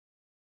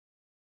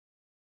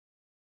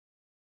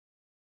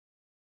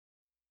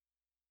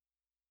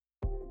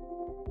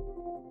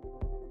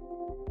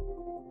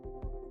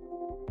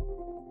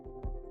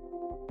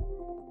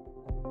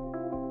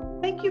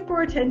Thank you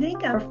for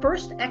attending our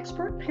first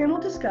expert panel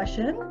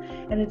discussion,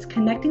 and it's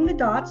connecting the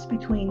dots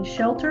between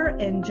shelter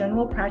and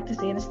general practice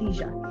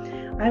anesthesia.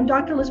 I'm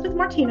Dr. Elizabeth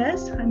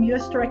Martinez. I'm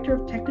U.S. Director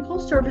of Technical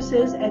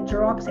Services at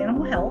Jurox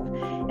Animal Health,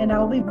 and I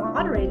will be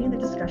moderating the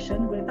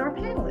discussion with our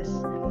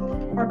panelists.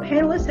 Our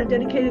panelists have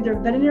dedicated their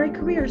veterinary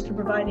careers to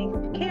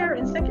providing care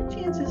and second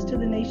chances to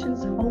the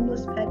nation's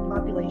homeless pet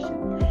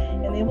population,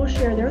 and they will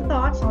share their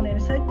thoughts on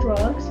anesthetic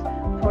drugs,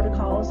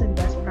 protocols, and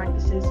best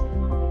practices,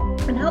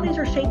 and how these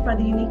are shaped by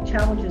the unique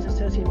challenges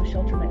associated with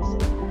shelter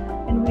medicine.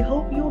 And we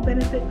hope you will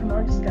benefit from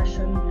our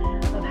discussion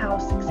of how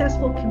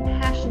successful,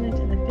 compassionate,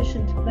 and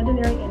efficient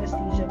veterinary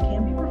anesthesia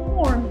can be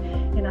performed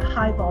in a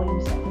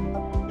high-volume setting.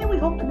 And we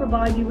hope to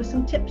provide you with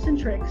some tips and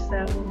tricks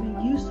that will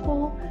be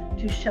useful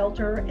to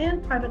shelter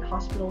and private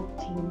hospital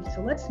teams.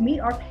 So let's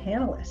meet our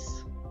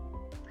panelists.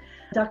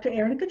 Dr.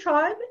 Erin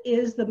Tribe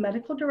is the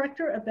Medical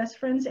Director of Best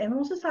Friends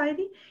Animal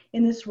Society.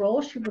 In this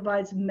role, she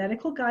provides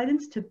medical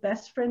guidance to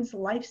Best Friends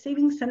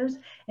life-saving centers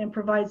and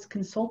provides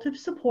consultative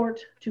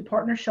support to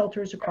partner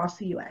shelters across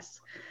the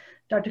U.S.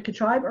 Dr.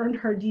 Tribe earned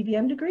her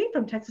DVM degree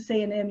from Texas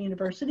A&M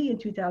University in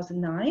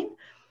 2009.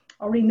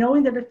 Already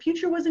knowing that her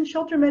future was in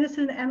shelter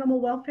medicine and animal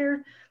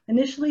welfare,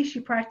 initially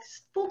she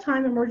practiced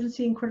full-time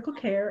emergency and critical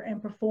care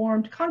and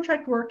performed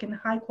contract work in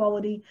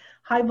high-quality,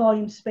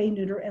 high-volume spay,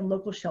 neuter, and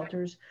local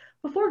shelters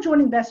before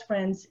joining Best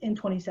Friends in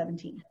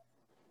 2017.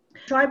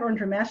 Tribe earned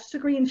her master's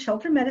degree in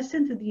shelter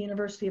medicine through the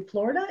University of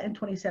Florida in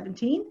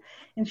 2017,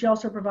 and she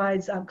also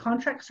provides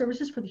contract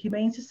services for the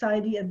Humane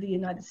Society of the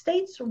United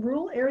States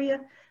Rural Area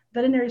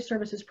Veterinary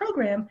Services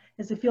Program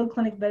as a field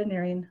clinic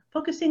veterinarian,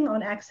 focusing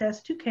on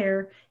access to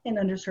care in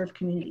underserved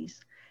communities.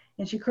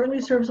 And she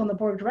currently serves on the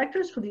board of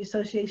directors for the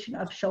Association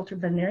of Shelter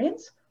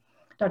Veterinarians.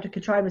 Dr.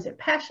 Tribe is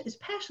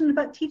passionate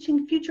about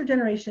teaching future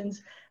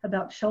generations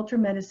about shelter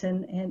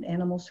medicine and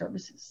animal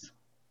services.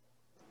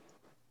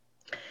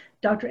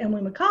 Dr.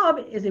 Emily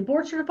McCobb is a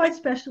board certified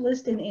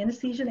specialist in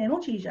anesthesia and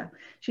analgesia.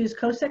 She is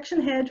co-section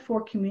head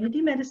for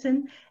community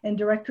medicine and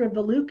director of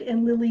the Luke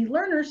and Lily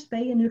Lerner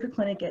Spay and Neuter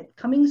Clinic at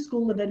Cummings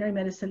School of Veterinary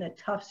Medicine at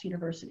Tufts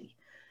University.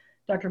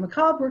 Dr.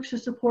 McCobb works to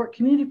support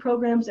community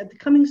programs at the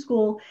Cummings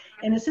School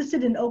and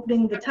assisted in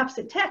opening the Tufts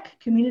at Tech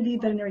Community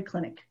Veterinary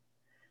Clinic.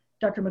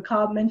 Dr.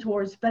 McCobb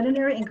mentors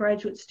veterinary and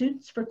graduate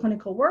students for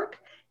clinical work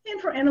and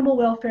for animal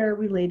welfare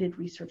related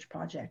research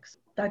projects.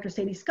 Dr.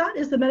 Sadie Scott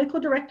is the medical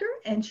director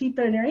and chief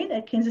veterinarian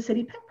at Kansas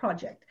City Pet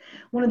Project,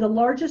 one of the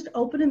largest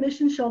open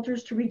admission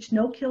shelters to reach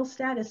no-kill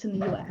status in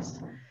the U.S.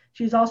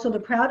 She's also the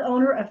proud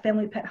owner of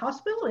Family Pet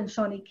Hospital in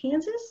Shawnee,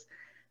 Kansas.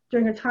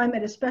 During her time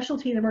at a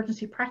specialty and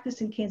emergency practice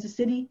in Kansas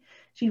City,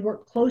 she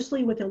worked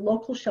closely with the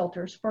local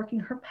shelters, sparking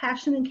her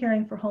passion in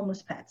caring for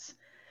homeless pets.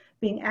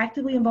 Being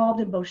actively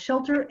involved in both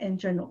shelter and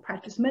general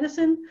practice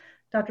medicine,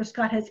 Dr.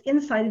 Scott has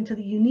insight into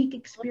the unique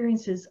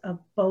experiences of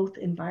both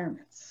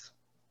environments.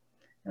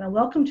 And I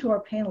welcome to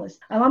our panelists.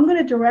 I'm going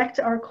to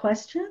direct our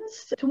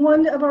questions to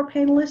one of our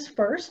panelists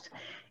first,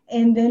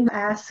 and then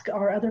ask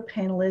our other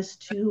panelists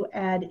to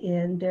add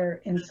in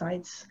their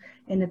insights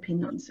and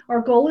opinions.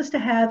 Our goal is to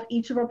have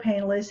each of our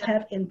panelists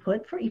have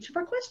input for each of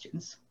our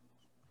questions.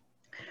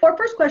 For our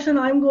first question,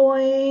 I'm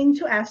going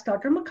to ask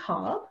Dr.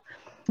 McCobb,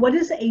 what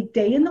is a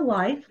day in the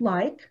life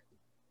like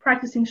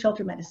practicing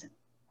shelter medicine?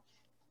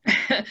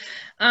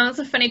 It's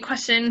a funny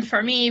question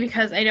for me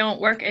because I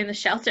don't work in the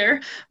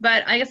shelter,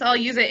 but I guess I'll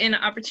use it in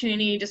an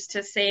opportunity just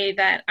to say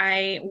that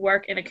I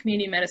work in a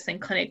community medicine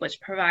clinic which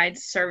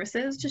provides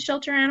services to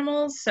shelter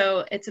animals.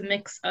 So it's a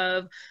mix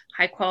of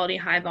high quality,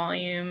 high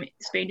volume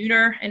spay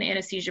neuter and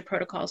anesthesia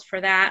protocols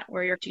for that,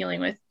 where you're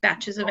dealing with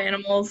batches of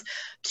animals,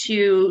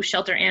 to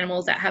shelter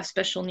animals that have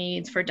special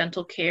needs for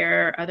dental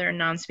care, other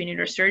non-spay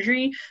neuter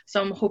surgery.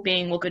 So I'm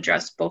hoping we'll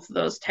address both of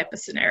those type of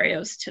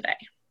scenarios today.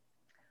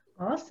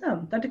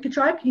 Awesome. Dr.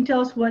 Tribe, can you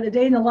tell us what a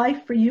day in the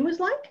life for you is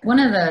like? One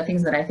of the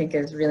things that I think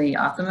is really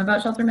awesome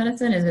about shelter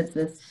medicine is it's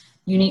this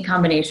unique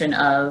combination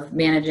of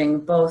managing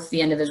both the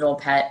individual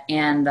pet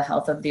and the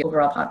health of the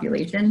overall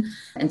population.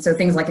 And so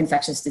things like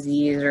infectious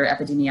disease or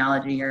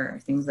epidemiology are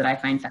things that I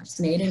find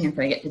fascinating. And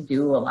so I get to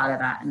do a lot of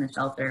that in the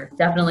shelter.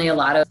 Definitely a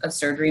lot of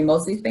surgery,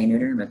 mostly spay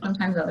neuter, but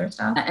sometimes other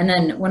stuff. And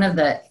then one of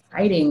the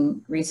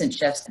exciting recent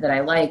shifts that I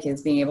like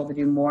is being able to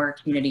do more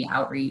community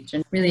outreach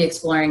and really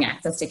exploring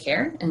access to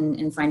care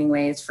and finding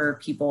ways for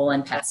people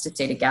and pets to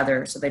stay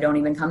together so they don't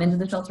even come into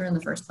the shelter in the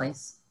first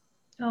place.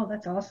 Oh,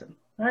 that's awesome.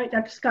 All right,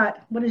 Dr.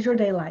 Scott, what is your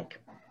day like?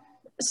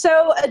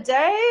 So a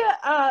day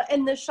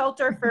in the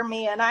shelter for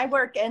me, and I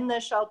work in the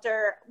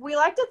shelter, we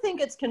like to think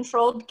it's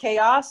controlled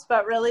chaos,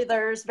 but really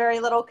there's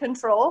very little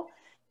control.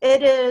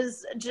 It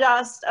is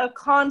just a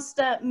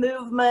constant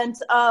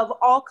movement of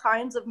all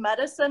kinds of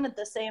medicine at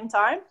the same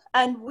time.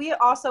 And we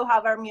also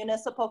have our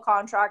municipal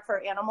contract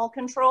for animal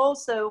control.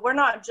 So we're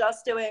not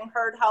just doing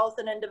herd health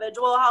and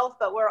individual health,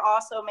 but we're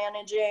also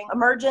managing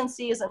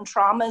emergencies and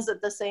traumas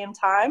at the same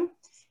time.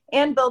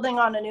 and building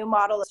on a new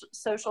model of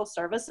social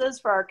services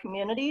for our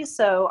community.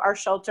 So our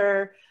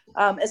shelter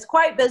is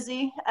quite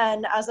busy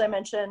and, as I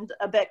mentioned,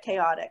 a bit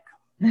chaotic.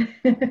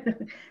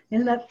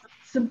 And that's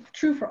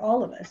true for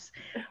all of us.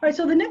 All right,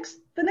 so the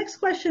next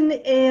question,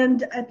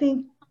 and I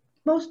think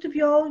most of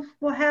y'all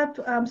will have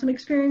some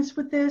experience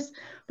with this,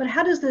 but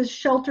how does the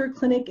shelter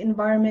clinic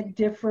environment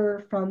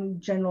differ from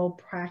general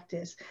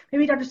practice?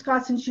 Maybe Dr.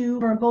 Scott, since you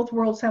are in both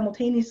worlds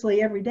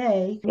simultaneously every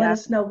day, let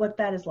us know what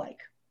that is like.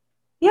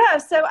 Yeah,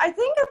 so I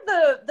think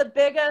the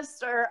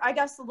biggest, or I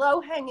guess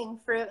low-hanging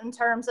fruit in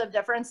terms of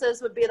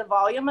differences would be the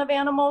volume of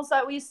animals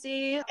that we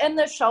see in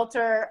the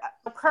shelter.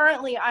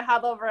 Currently, I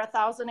have over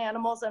 1,000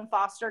 animals in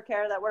foster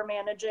care that we're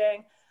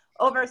managing,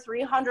 over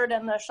 300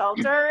 in the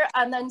shelter,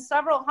 and then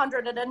several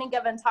hundred at any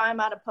given time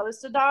out of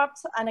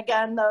post-adopt. And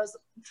again, those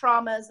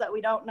traumas that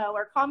we don't know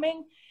are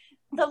coming.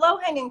 The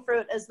low-hanging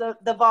fruit is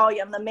the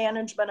volume, the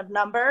management of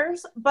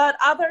numbers, but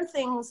other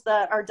things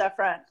that are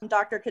different.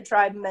 Dr.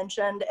 Katribe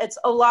mentioned it's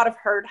a lot of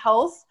herd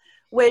health,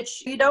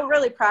 which you don't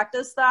really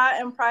practice that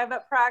in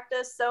private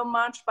practice so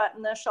much, but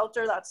in the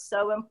shelter, that's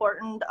so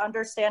important,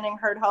 understanding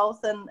herd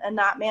health and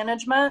that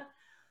management.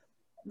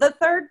 The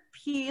third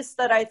piece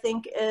that I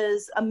think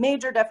is a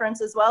major difference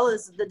as well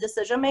is the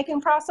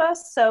decision-making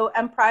process. So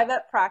in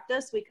private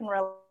practice, we can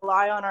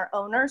rely on our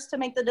owners to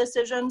make the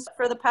decisions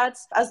for the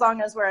pets as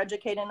long as we're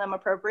educating them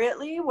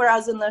appropriately,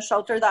 whereas in the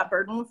shelter, that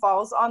burden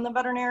falls on the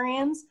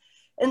veterinarians.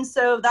 And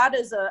so that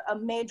is a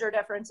major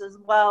difference as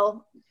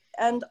well.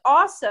 And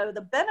also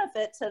the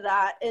benefit to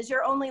that is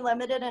you're only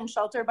limited in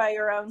shelter by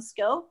your own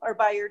skill or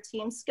by your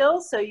team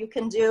skills. So you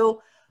can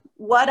do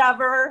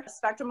whatever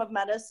spectrum of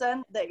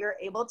medicine that you're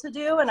able to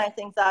do. And I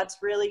think that's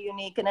really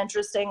unique and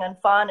interesting and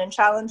fun and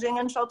challenging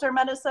in shelter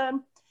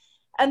medicine.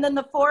 And then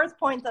the fourth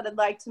point that I'd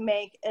like to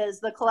make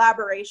is the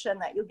collaboration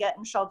that you get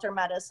in shelter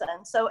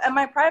medicine. So in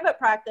my private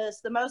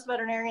practice, the most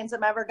veterinarians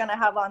I'm ever going to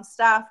have on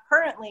staff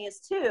currently is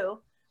 2,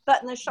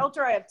 but in the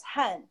shelter I have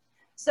 10.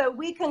 So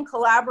we can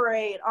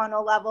collaborate on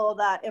a level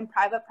that in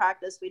private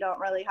practice, we don't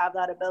really have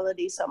that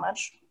ability so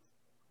much.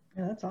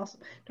 Yeah, that's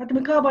awesome. Dr.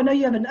 McCobb, I know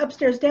you have an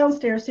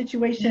upstairs-downstairs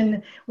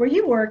situation where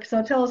you work,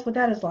 so tell us what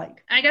that is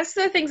like. I guess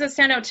the things that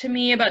stand out to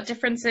me about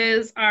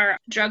differences are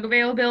drug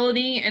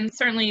availability, and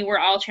certainly we're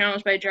all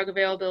challenged by drug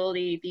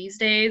availability these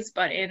days,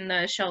 but in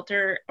the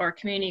shelter or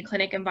community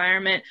clinic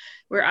environment,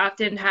 we're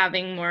often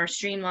having more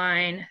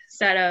streamlined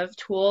set of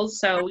tools,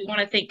 so we want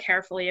to think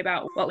carefully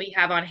about what we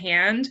have on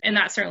hand, and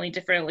that's certainly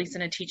different, at least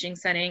in a teaching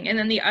setting. And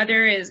then the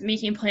other is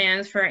making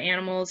plans for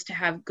animals to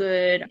have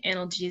good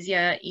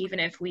analgesia, even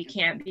if we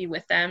can't be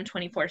with them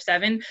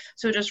 24/7.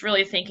 So just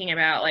really thinking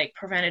about like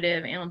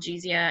preventative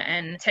analgesia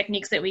and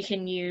techniques that we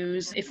can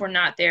use if we're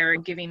not there,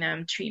 giving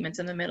them treatments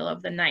in the middle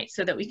of the night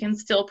so that we can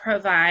still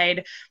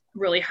provide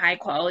really high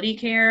quality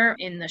care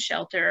in the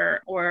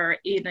shelter or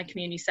in a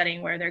community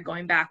setting where they're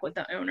going back with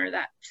the owner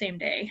that same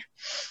day.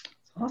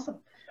 Awesome.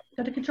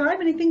 Dr. Katribe,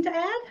 anything to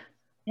add?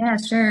 Yeah,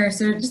 sure.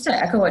 So just to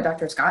echo what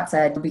Dr. Scott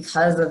said,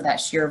 because of that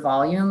sheer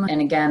volume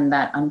and again,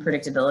 that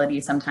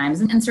unpredictability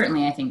sometimes, and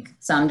certainly I think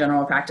some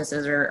general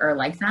practices are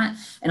like that.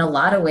 In a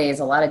lot of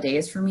ways, a lot of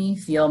days for me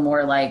feel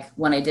more like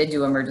when I did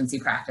do emergency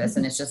practice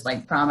and it's just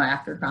like trauma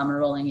after trauma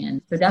rolling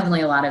in. So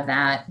definitely a lot of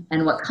that.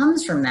 And what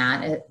comes from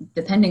that,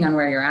 depending on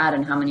where you're at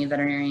and how many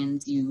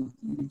veterinarians you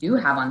do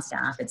have on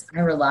staff, I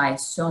rely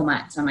so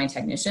much on my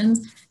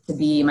technicians to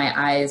be my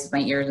eyes, my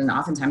ears, and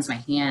oftentimes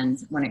my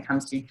hands when it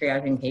comes to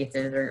triaging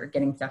cases or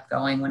getting stuff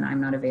going when I'm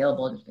not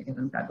available just because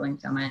I'm juggling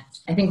so much.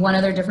 I think one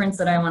other difference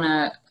that I want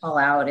to call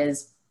out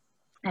is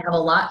I have a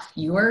lot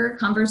fewer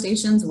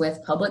conversations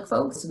with public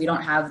folks. We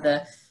don't have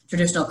the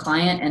traditional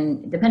client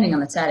and depending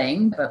on the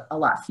setting, but a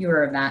lot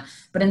fewer of that.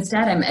 But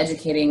instead I'm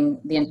educating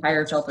the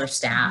entire shelter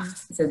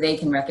staff so they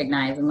can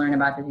recognize and learn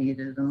about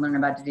diseases and learn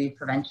about disease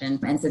prevention.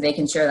 And so they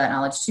can share that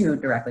knowledge too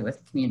directly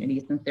with the community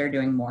since they're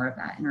doing more of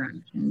that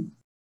interaction.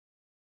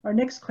 Our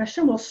next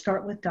question, we'll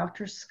start with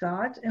Dr.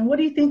 Scott. And what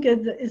do you think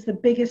is the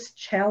biggest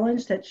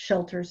challenge that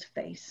shelters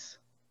face?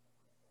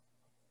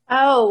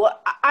 Oh,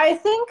 I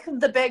think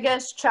the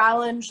biggest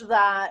challenge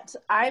that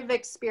I've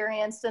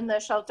experienced in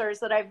the shelters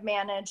that I've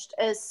managed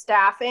is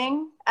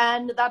staffing.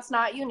 And that's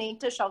not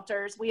unique to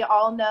shelters. We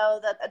all know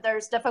that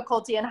there's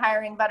difficulty in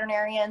hiring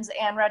veterinarians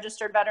and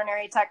registered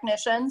veterinary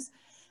technicians.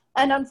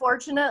 And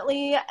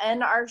unfortunately,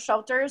 in our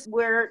shelters,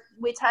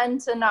 we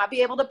tend to not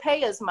be able to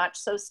pay as much.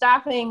 So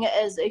staffing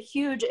is a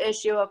huge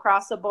issue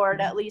across the board,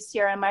 at least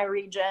here in my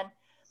region.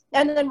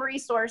 And then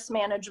resource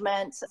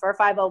management for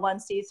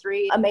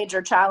 501c3, a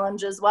major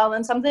challenge as well,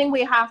 and something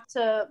we have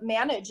to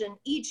manage in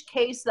each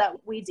case that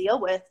we deal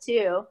with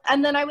too.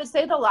 And then I would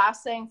say the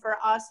last thing for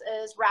us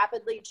is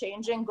rapidly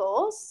changing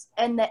goals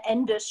in the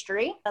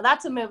industry. And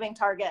that's a moving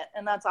target,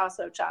 and that's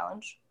also a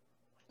challenge.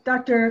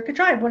 Dr.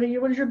 Katribe, what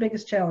is your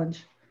biggest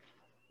challenge?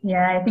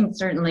 Yeah, I think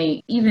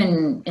certainly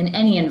even in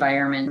any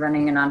environment,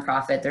 running a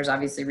nonprofit, there's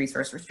obviously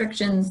resource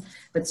restrictions,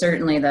 but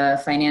certainly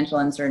the financial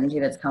uncertainty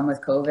that's come with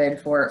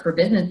COVID for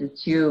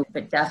businesses too,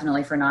 but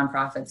definitely for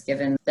nonprofits,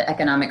 given the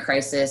economic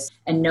crisis,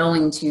 and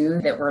knowing too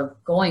that we're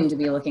going to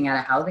be looking at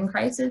a housing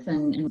crisis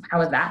and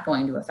how is that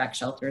going to affect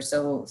shelters.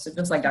 So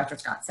just like Dr.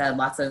 Scott said,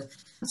 lots of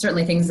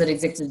certainly things that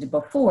existed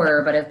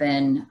before, but have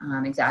been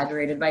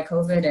exaggerated by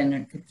COVID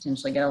and could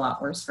potentially get a lot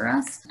worse for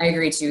us. I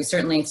agree too.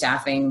 Certainly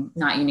staffing,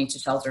 not unique to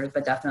shelters,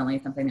 but definitely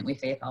something that we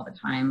face all the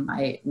time.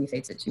 We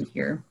face it too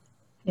here.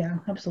 Yeah,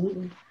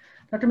 absolutely.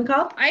 Dr.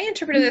 McCobb? I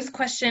interpreted this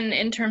question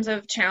in terms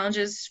of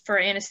challenges for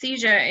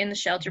anesthesia in the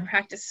shelter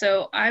practice.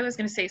 So I was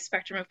going to say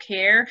spectrum of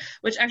care,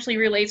 which actually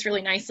relates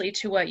really nicely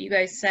to what you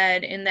guys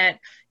said, in that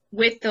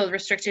with those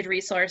restricted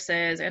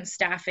resources and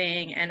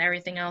staffing and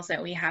everything else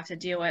that we have to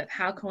deal with,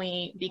 how can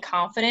we be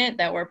confident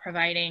that we're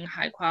providing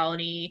high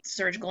quality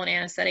surgical and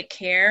anesthetic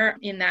care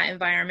in that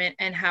environment?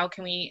 And how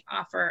can we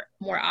offer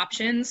more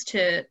options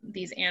to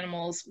these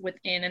animals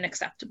within an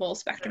acceptable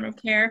spectrum of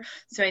care?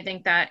 So I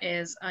think that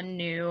is a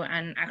new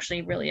and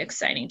actually really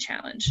exciting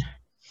challenge.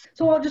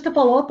 So just to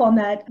follow up on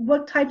that,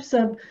 what types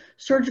of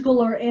surgical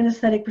or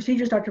anesthetic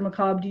procedures, Dr.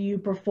 McCobb, do you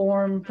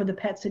perform for the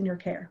pets in your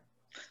care?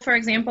 For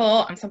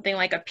example, something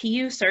like a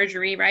PU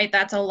surgery, right?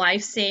 That's a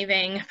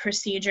life-saving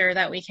procedure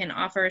that we can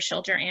offer a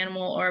shelter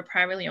animal or a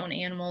privately owned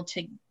animal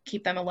to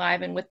keep them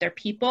alive and with their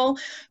people.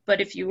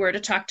 But if you were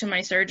to talk to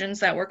my surgeons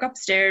that work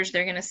upstairs,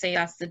 they're going to say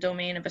that's the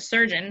domain of a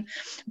surgeon.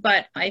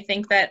 But I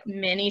think that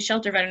many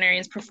shelter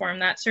veterinarians perform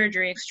that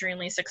surgery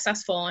extremely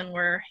successful, and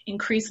we're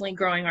increasingly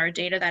growing our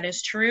data that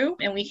is true.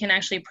 And we can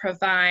actually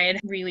provide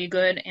really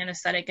good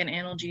anesthetic and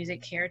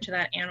analgesic care to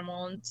that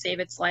animal and save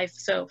its life.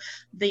 So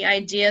the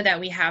idea that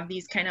we have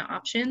these kind of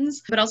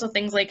options, but also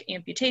things like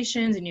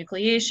amputations and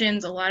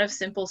enucleations, a lot of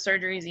simple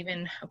surgeries,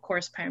 even of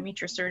course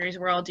pyometra surgeries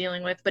we're all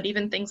dealing with, but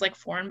even things like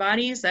foreign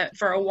bodies that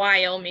for a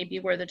while maybe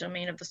were the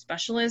domain of the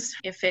specialist.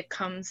 If it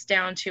comes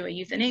down to a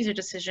euthanasia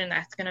decision,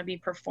 that's going to be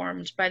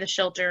performed by the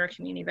shelter or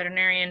community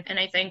veterinarian. And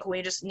I think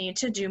we just need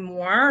to do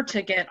more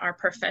to get our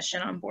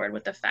profession on board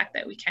with the fact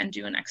that we can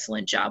do an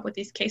excellent job with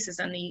these cases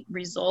and the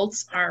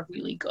results are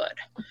really good.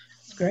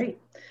 That's great.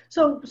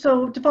 So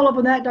to follow up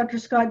on that, Dr.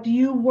 Scott, do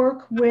you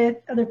work with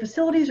other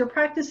facilities or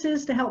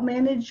practices to help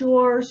manage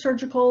your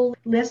surgical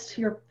list,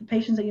 your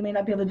patients that you may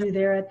not be able to do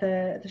there at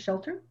the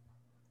shelter?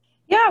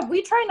 Yeah,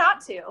 we try not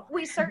to.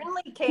 We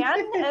certainly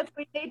can if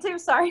we need to.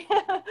 Sorry.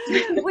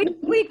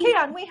 we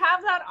can. We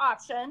have that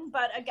option,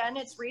 but again,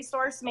 it's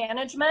resource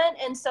management.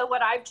 And so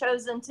what I've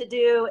chosen to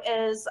do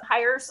is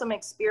hire some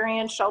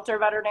experienced shelter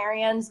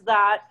veterinarians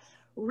that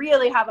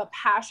really have a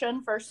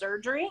passion for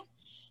surgery.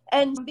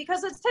 And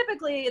because it's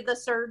typically the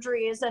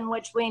surgeries in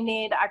which we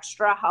need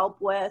extra help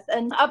with.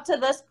 And up to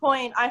this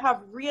point, I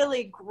have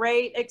really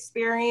great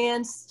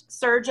experienced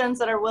surgeons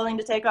that are willing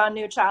to take on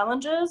new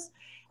challenges.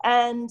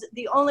 And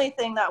the only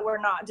thing that we're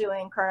not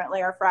doing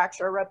currently are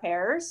fracture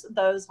repairs.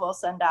 Those we'll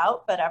send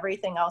out, but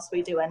everything else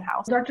we do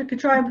in-house. Dr.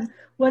 Katraib,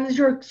 what does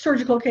your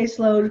surgical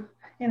caseload,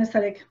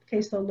 anesthetic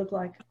caseload look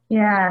like?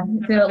 Yeah,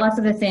 so lots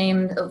of the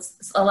same,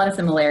 a lot of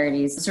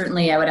similarities.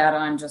 Certainly I would add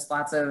on just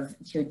lots of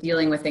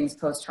dealing with things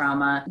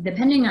post-trauma.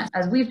 Depending on,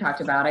 as we've talked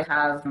about, I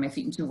have my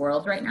feet in two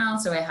worlds right now.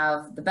 So I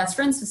have the Best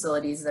Friends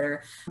facilities that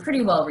are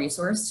pretty well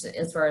resourced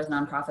as far as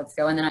nonprofits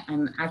go. And then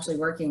I'm actually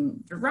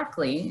working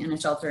directly in a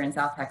shelter in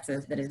South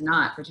Texas that is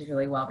not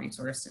particularly well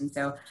resourced. And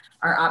so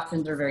our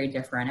options are very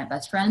different. At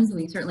Best Friends,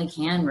 we certainly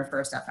can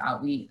refer stuff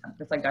out. We,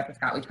 just like Dr.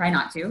 Scott, we try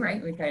not to,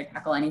 right? We try to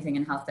tackle anything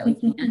in-house that we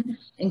can,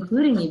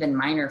 including even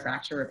minor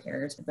fracture repairs.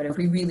 But if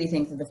we really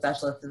think that the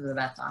specialist is the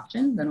best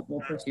option, then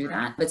we'll pursue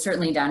that. But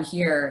certainly down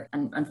here,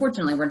 and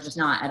unfortunately, we're just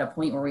not at a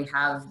point where we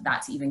have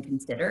that to even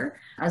consider,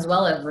 as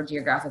well as we're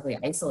geographically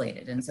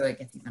isolated. And so it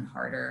gets even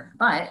harder.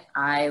 But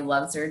I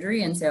love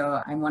surgery. And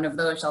so I'm one of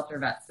those shelter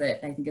vets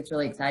that I think it's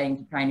really exciting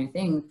to try new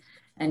things.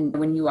 And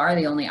when you are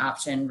the only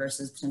option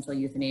versus potential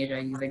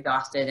euthanasia, you've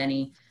exhausted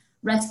any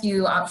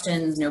rescue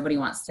options. Nobody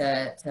wants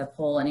to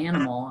pull an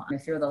animal.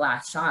 If you're the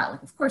last shot,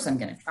 like, of course I'm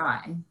going to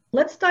try.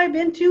 Let's dive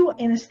into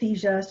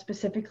anesthesia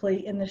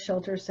specifically in the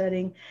shelter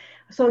setting.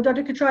 So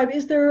Dr. Katraib,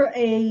 is there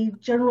a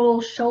general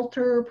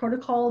shelter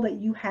protocol that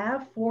you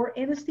have for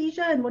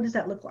anesthesia, and what does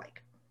that look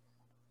like?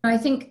 I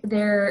think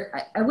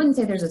I wouldn't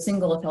say there's a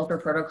single shelter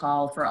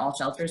protocol for all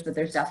shelters, but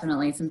there's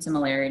definitely some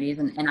similarities.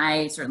 And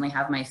I certainly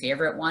have my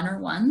favorite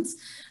one-or-ones.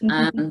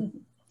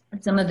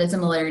 Some of the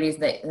similarities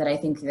that I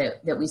think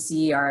that we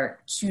see are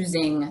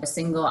choosing a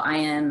single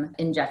IM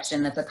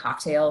injection that's a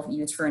cocktail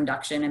used for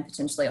induction and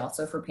potentially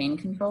also for pain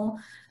control.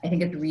 I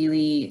think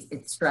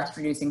it's stress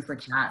reducing for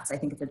cats. I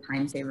think it's a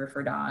time saver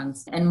for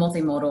dogs, and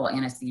multimodal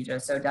anesthesia.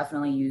 So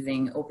definitely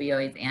using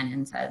opioids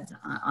and NSAIDs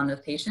on those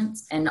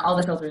patients. And all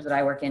the shelters that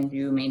I work in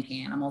do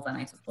maintain animals on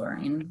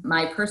isoflurane.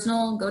 My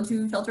personal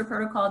go-to shelter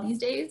protocol these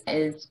days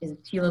is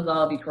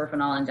Tilazol,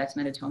 butorphanol, and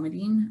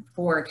dexmedetomidine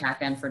for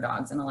cats and for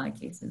dogs in a lot of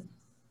cases.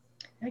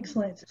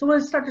 Excellent. So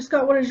Dr.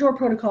 Scott, what does your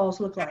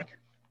protocols look like?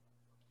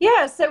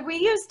 Yeah, so we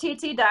use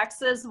TT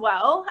Dex as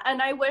well.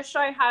 And I wish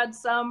I had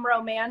some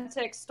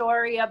romantic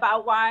story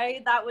about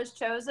why that was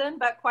chosen.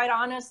 But quite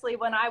honestly,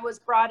 when I was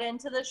brought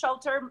into the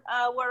shelter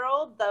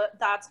world,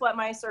 that's what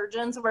my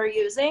surgeons were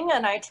using.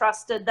 And I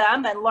trusted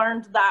them and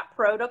learned that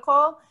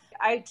protocol.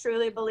 I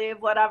truly believe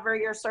whatever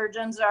your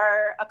surgeons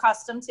are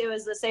accustomed to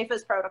is the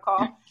safest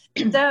protocol.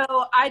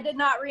 So I did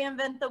not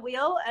reinvent the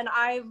wheel, and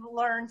I've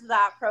learned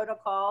that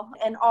protocol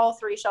in all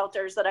 3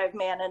 shelters that I've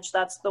managed.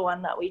 That's the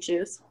one that we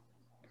choose.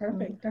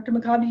 Perfect. Dr.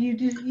 McCobb, do you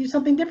use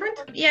something different?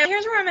 Yeah,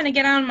 here's where I'm going to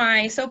get on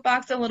my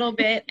soapbox a little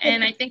bit.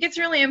 And I think it's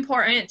really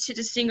important to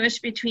distinguish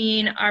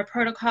between our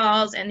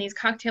protocols and these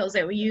cocktails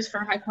that we use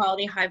for high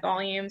quality, high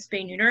volume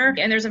spay neuter.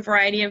 And there's a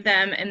variety of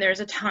them, and there's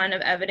a ton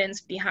of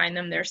evidence behind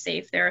them. They're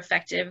safe, they're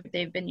effective,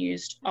 they've been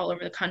used all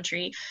over the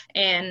country,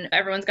 and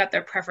everyone's got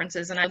their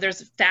preferences. And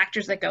there's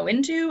factors that go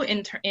into,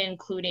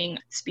 including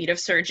speed of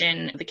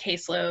surgeon, the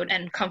caseload,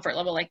 and comfort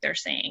level, like they're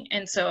saying.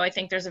 And so I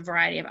think there's a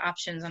variety of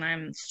options, and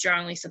I'm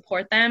strongly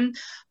support them.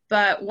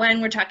 But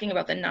when we're talking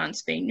about the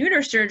non-spay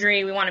neuter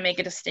surgery, we want to make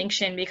a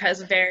distinction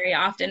because very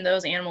often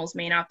those animals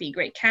may not be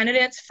great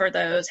candidates for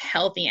those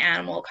healthy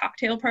animal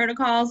cocktail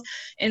protocols.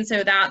 And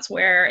so that's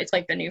where it's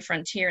like the new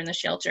frontier in the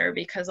shelter,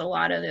 because a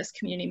lot of this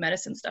community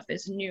medicine stuff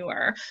is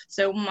newer.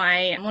 So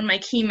one of my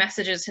key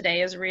messages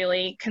today is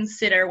really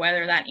consider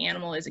whether that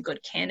animal is a good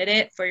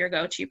candidate for your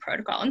go-to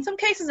protocol. In some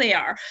cases they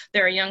are.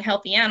 They're a young,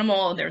 healthy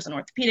animal, there's an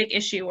orthopedic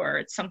issue, or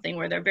it's something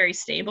where they're very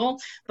stable.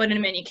 But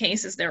in many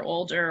cases they're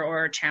older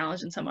or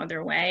challenged in some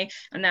other way,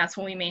 and that's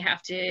when we may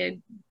have to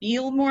be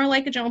more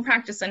like a general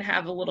practice and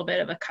have a little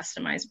bit of a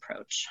customized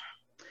approach.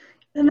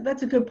 And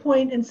that's a good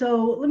point. And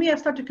so let me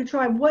ask Dr.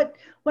 Kotrai, what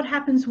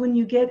happens when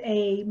you get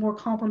a more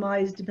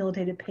compromised,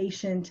 debilitated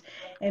patient,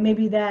 and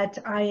maybe that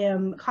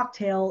IM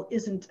cocktail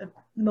isn't the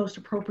most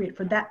appropriate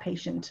for that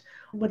patient?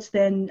 What's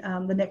then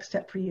the next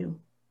step for you?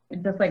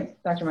 Just like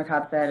Dr.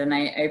 McCobb said, and I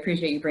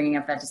appreciate you bringing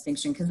up that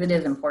distinction because it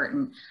is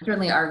important.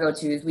 Certainly our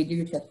go-tos, we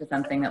do shift to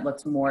something that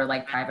looks more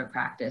like private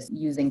practice,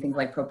 using things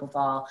like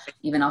propofol,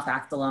 even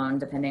alfaxalone,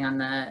 depending on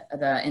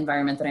the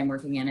environment that I'm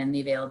working in and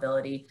the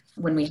availability.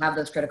 When we have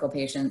those critical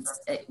patients,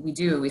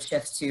 we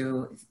shift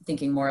to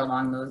thinking more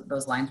along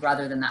those lines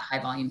rather than that high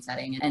volume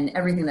setting, and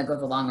everything that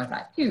goes along with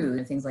that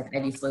too, things like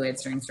IV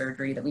fluids during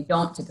surgery that we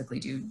don't typically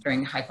do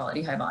during high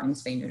quality, high volume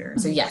spay neuter.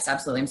 So yes,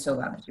 absolutely. I'm so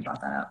glad that you brought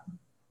that up.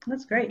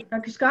 That's great.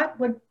 Dr. Scott,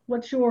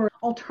 what's your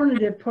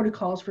alternative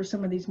protocols for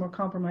some of these more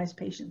compromised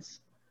patients?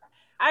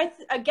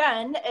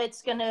 Again,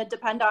 it's going to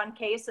depend on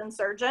case and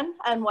surgeon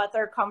and what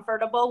they're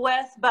comfortable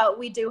with, but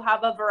we do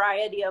have a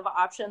variety of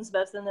options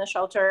both in the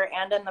shelter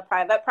and in the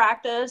private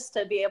practice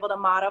to be able to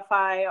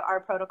modify our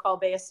protocol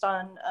based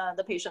on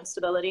the patient's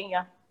stability.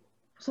 Yeah.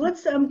 So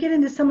let's get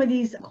into some of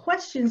these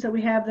questions that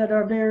we have that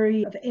are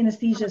very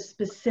anesthesia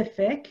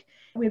specific.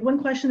 We had one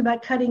question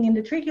about cutting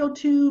endotracheal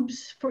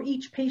tubes for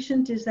each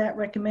patient. Is that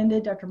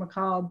recommended? Dr.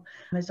 McCobb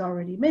has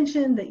already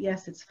mentioned that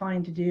yes, it's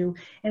fine to do.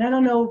 And I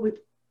don't know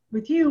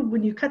with you,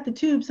 when you cut the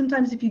tube,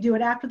 sometimes if you do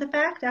it after the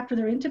fact, after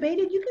they're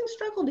intubated, you can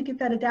struggle to get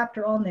that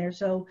adapter on there.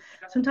 So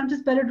sometimes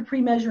it's better to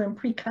pre-measure and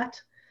pre-cut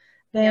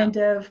than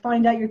to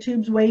find out your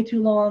tube's way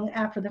too long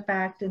after the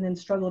fact and then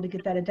struggle to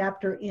get that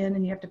adapter in,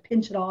 and you have to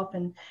pinch it off.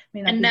 And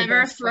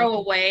never throw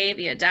away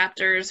the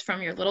adapters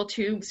from your little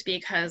tubes,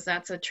 because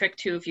that's a trick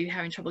too. If you're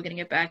having trouble getting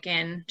it back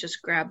in,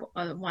 just grab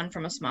one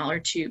from a smaller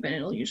tube and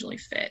it'll usually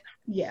fit.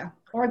 Yeah,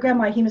 or I grab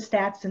my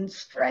hemostats and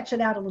stretch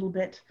it out a little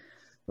bit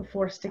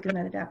before sticking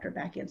that adapter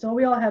back in. So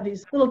we all have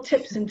these little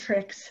tips and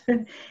tricks.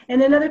 And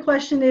another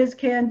question is,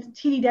 can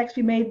TT Dex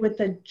be made with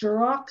the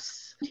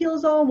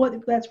Juroxtilazole?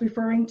 What that's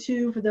referring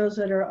to, for those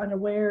that are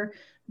unaware,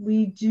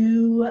 we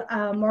do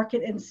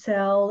market and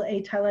sell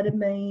a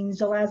tyletamine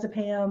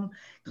zolazepam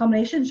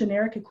combination,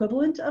 generic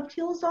equivalent of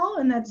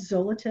tilazole, and that's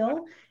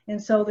Zolatil.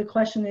 And so the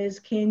question is,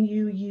 can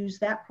you use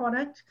that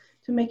product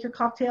to make your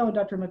cocktail? And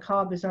Dr.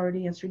 McCobb has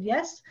already answered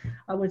yes.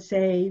 I would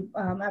say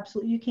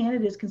absolutely you can.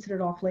 It is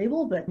considered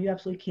off-label, but you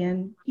absolutely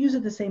can use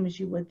it the same as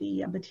you would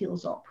the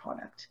tilazole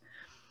product.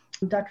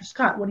 Dr.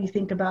 Scott, what do you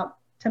think about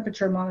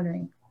temperature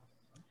monitoring?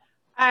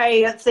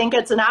 I think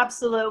it's an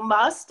absolute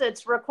must.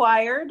 It's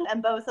required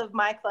in both of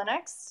my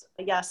clinics.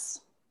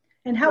 Yes.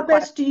 And how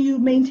best do you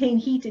maintain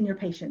heat in your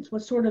patients?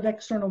 What sort of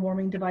external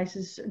warming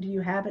devices do you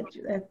have at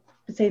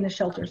say, in the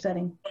shelter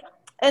setting?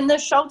 In the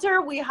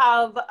shelter, we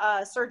have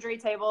surgery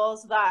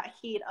tables that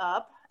heat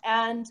up,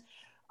 and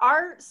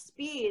our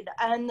speed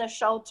in the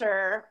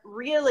shelter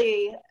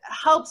really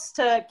helps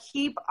to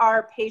keep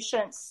our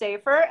patients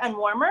safer and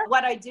warmer.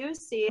 What I do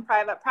see in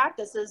private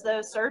practice is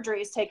those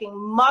surgeries taking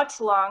much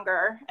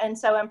longer. And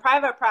so in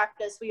private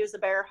practice, we use a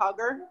bear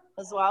hugger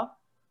as well.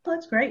 Oh,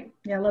 that's great.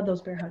 Yeah, I love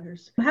those bear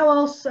huggers. How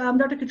else,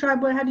 Dr. Kotrai,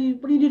 what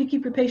do you do to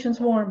keep your patients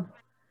warm?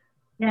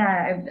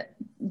 Yeah,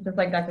 just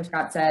like Dr.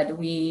 Scott said,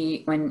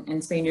 when in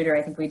spay neuter,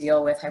 I think we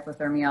deal with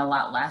hypothermia a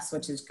lot less,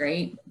 which is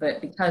great.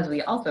 But because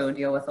we also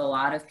deal with a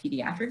lot of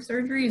pediatric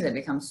surgeries, it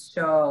becomes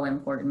so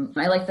important.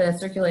 I like the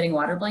circulating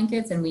water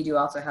blankets, and we do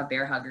also have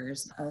bear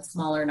huggers, a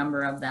smaller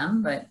number of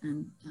them, but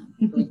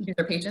we choose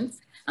our patients.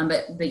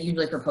 But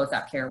usually for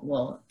post-op care,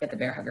 we'll get the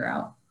bear hugger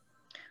out.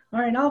 All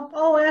right,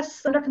 I'll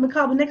ask Dr.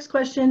 McCobb the next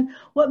question.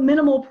 What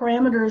minimal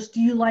parameters do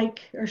you like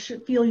or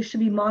feel you should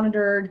be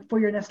monitored for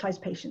your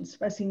anesthetized patients?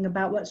 Asking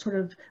about what sort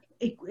of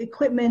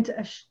equipment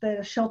that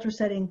a shelter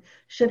setting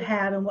should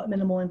have and what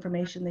minimal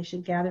information they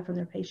should gather from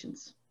their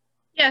patients.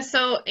 Yeah,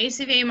 so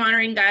ACVA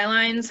monitoring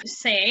guidelines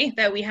say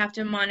that we have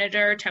to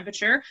monitor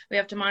temperature, we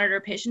have to monitor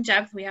patient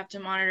depth, we have to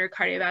monitor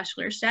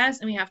cardiovascular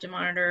status, and we have to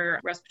monitor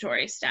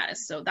respiratory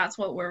status. So that's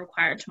what we're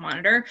required to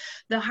monitor.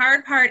 The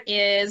hard part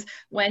is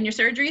when your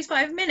surgery is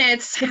 5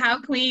 minutes, how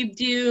can we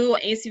do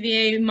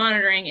ACVA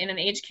monitoring in an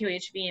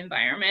HQHV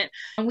environment?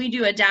 And we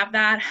do adapt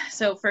that.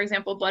 So for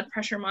example, blood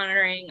pressure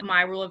monitoring,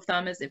 my rule of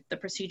thumb is if the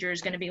procedure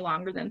is going to be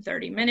longer than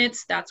 30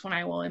 minutes, that's when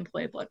I will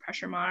employ blood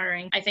pressure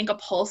monitoring. I think a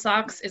pulse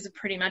ox is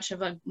pretty much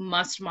of a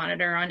must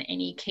monitor on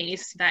any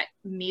case that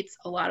meets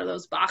a lot of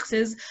those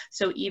boxes.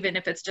 So even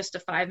if it's just a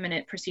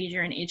 5-minute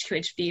procedure in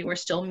HQHV, we're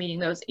still meeting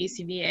those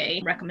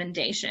ACVA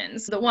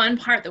recommendations. The one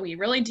part that we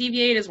really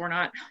deviate is we're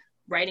not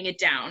writing it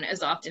down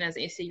as often as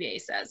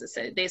ACVA says.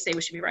 They say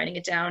we should be writing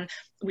it down.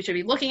 We should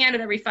be looking at it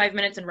every 5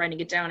 minutes and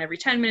writing it down every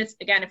 10 minutes.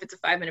 Again, if it's a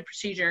 5-minute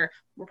procedure,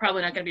 we're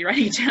probably not going to be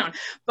writing it down,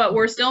 but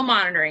we're still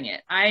monitoring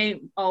it.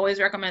 I always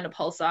recommend a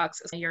pulse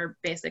ox as your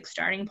basic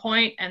starting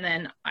point. And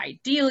then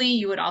ideally,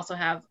 you would also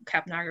have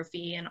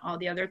capnography and all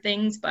the other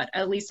things, but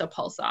at least a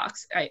pulse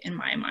ox, in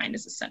my mind,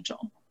 is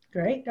essential.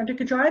 Great. Dr.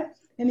 Katrib,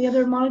 any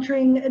other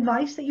monitoring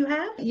advice that you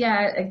have?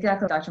 Yeah,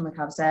 exactly what Dr.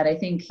 McCobb said. I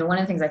think one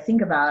of the things I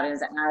think about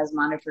is as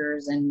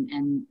monitors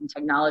and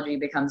technology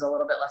becomes a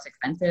little bit less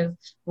expensive,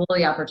 will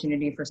the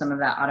opportunity for some of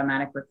that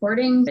automatic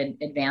recording to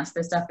advance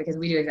this stuff, because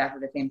we do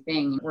exactly the same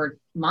thing. We're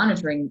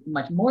monitoring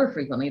much more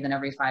frequently than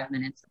every 5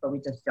 minutes, but we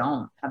just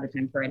don't have the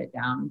time to write it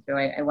down. So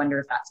I wonder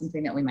if that's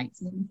something that we might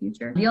see in the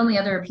future. The only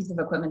other piece of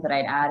equipment that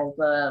I'd add is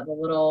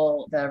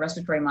the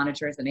respiratory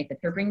monitors that make the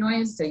chirping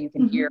noise, so you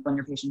can hear when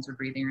your patients are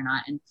breathing or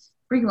not. And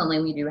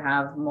frequently, we do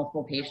have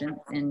multiple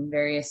patients in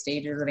various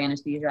stages of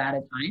anesthesia at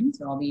a time.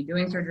 So I'll be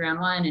doing surgery on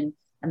one and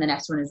the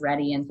next one is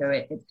ready. And so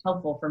it's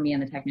helpful for me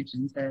and the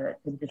technician to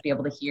just be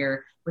able to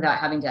hear without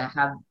having to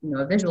have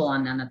a visual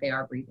on them that they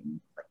are breathing.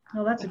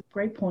 Oh, that's a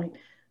great point.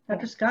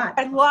 Dr. Scott.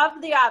 I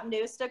love the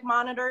apneustic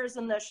monitors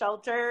in the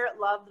shelter.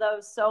 Love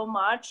those so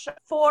much.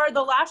 For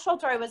the last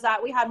shelter I was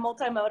at, we had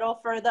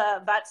multimodal for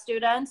the vet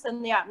students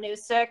and the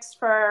apneustics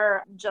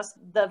for just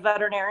the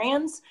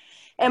veterinarians.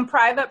 In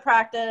private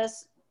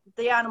practice,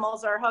 the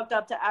animals are hooked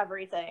up to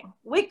everything.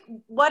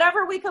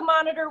 Whatever we can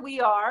monitor, we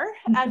are,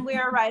 and we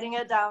are writing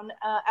it down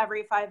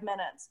every 5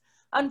 minutes.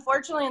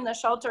 Unfortunately, in the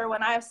shelter,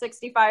 when I have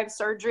 65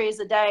 surgeries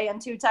a day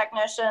and 2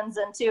 technicians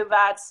and 2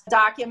 vets,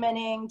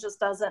 documenting just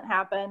doesn't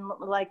happen,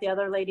 like the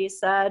other lady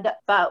said.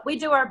 But we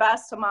do our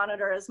best to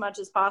monitor as much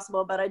as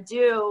possible. But I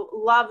do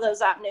love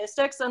those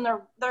apneustics, and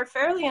they're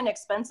fairly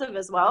inexpensive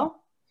as well.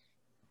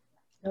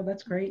 Oh,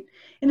 that's great.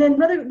 And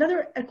then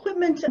another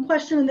equipment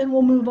question, and then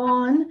we'll move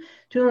on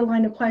to our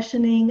line of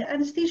questioning.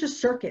 Anesthesia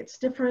circuits,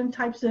 different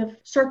types of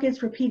circuits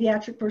for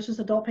pediatric versus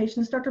adult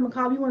patients. Dr.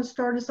 McCobb, you want to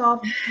start us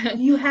off? Do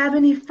you have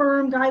any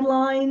firm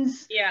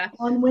guidelines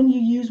on when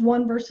you use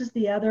one versus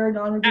the other,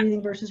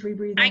 non-rebreathing versus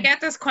rebreathing? I get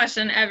this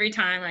question every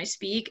time I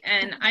speak,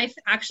 and I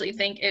actually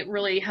think it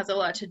really has a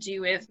lot to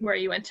do with where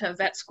you went to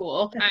vet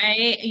school.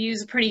 I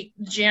use pretty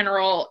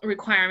general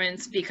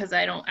requirements because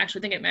I don't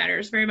actually think it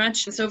matters very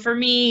much. So for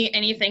me,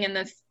 anything in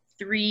the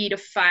 3 to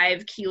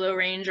 5 kilo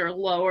range or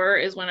lower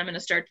is when I'm going to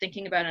start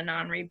thinking about a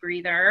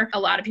non-rebreather. A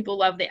lot of people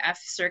love the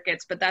F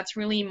circuits, but that's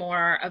really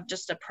more of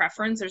just a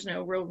preference. There's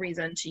no real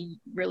reason to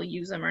really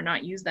use them or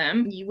not use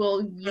them. You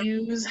will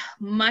use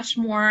much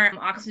more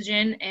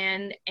oxygen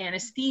and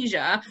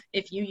anesthesia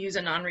if you use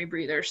a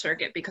non-rebreather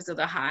circuit because of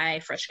the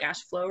high fresh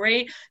gas flow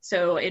rate.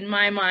 So in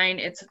my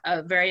mind, it's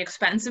a very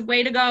expensive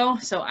way to go.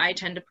 So I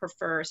tend to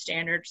prefer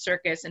standard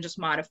circuits and just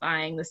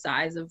modifying the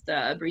size of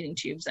the breathing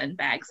tubes and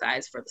bag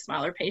size for the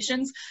smaller patients.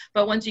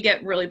 But once you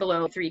get really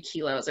below 3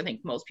 kilos, I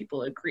think most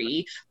people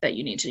agree that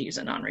you need to use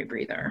a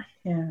non-rebreather.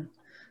 Yeah.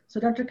 So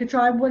Dr.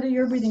 Katrib, what are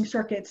your breathing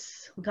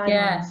circuits guidelines?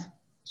 Yeah,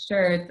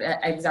 sure. It's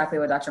exactly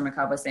what Dr.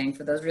 McCobb was saying.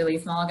 For those really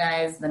small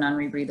guys, the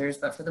non-rebreathers,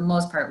 but for the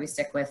most part, we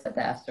stick with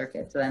the F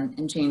circuits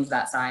and change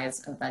that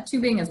size of that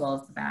tubing as well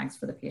as the bags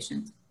for the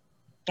patient.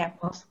 Yeah,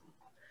 awesome.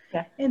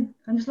 Yeah. And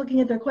I'm just looking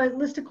at their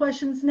list of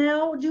questions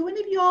now. Do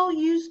any of y'all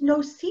use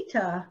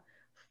Nocita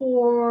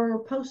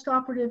for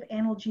post-operative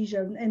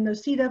analgesia? And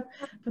Nocita,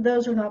 for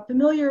those who are not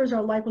familiar, is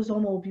our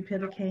liposomal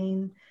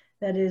bupivacaine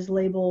that is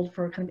labeled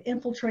for kind of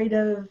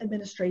infiltrative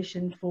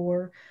administration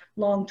for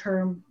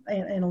long-term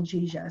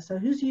analgesia. So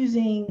who's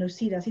using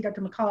Nocita? I see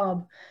Dr.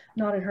 McCobb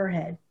nodded her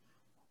head.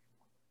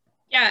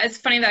 Yeah, it's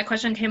funny that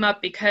question came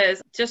up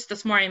because just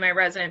this morning, my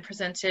resident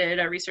presented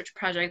a research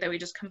project that we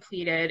just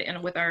completed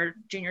and with our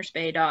junior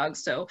spay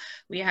dogs. So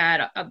we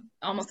had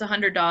almost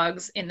 100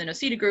 dogs in the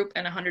Nosita group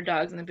and 100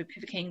 dogs in the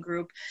bupivacaine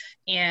group,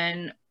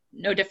 and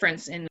no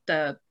difference in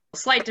the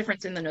slight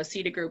difference in the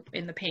Nosita group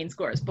in the pain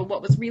scores. But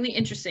what was really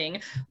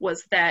interesting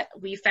was that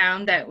we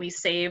found that we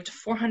saved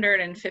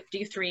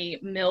 453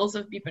 mils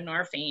of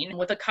buprenorphine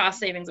with a cost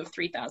savings of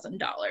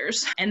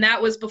 $3,000. And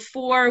that was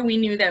before we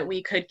knew that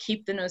we could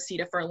keep the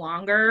Nosita for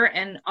longer.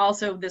 And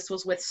also this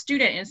was with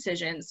student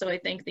incisions. So I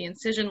think the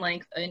incision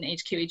length in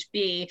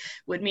HQHB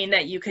would mean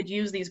that you could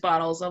use these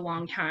bottles a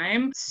long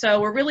time.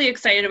 So we're really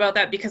excited about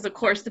that because of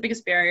course the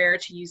biggest barrier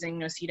to using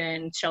Nosita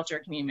in shelter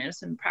community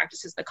medicine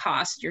practice is the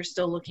cost. You're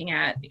still looking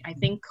at, I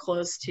think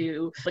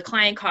the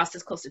client cost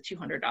is close to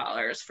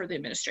 $200 for the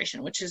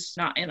administration, which is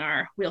not in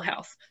our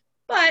wheelhouse.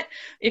 But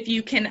if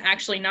you can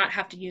actually not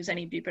have to use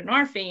any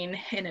buprenorphine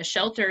in a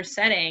shelter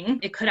setting,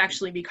 it could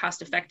actually be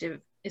cost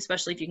effective,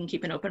 especially if you can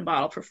keep an open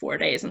bottle for 4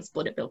 days and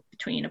split it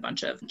between a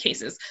bunch of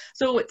cases.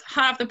 So it's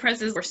hot off the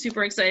presses. We're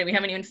super excited. We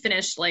haven't even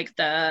finished like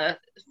the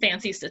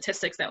fancy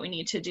statistics that we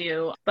need to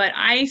do. But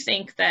I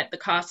think that the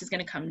cost is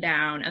going to come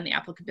down and the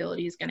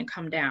applicability is going to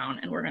come down.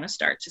 And we're going to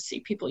start to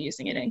see people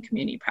using it in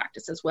community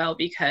practice as well,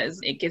 because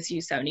it gives you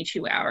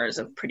 72 hours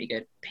of pretty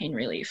good pain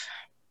relief.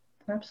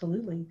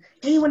 Absolutely.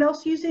 Anyone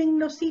else using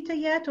Nosita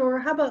yet? Or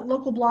how about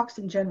local blocks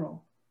in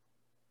general?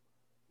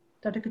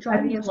 Dr. Katrina?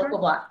 I've used local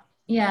block.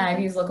 Yeah, I've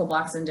used local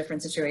blocks in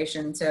different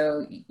situations.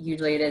 So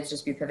usually it is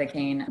just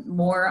bupivacaine.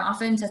 More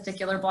often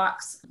testicular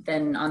blocks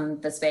than on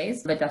the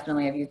space, but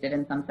definitely I've used it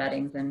in some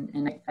settings,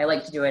 and I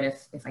like to do it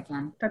if I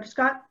can. Dr.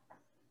 Scott?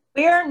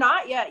 We are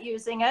not yet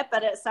using it,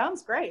 but it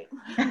sounds great.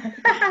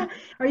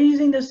 Are you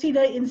using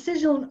Nosita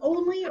incisional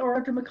only, or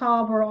Dr.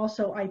 McCobb, or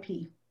also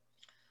IP?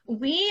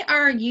 We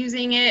are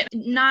using it,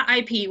 not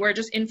IP, we're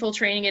just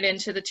infiltrating it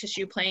into the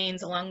tissue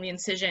planes along the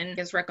incision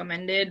as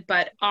recommended,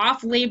 but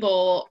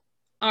off-label,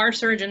 our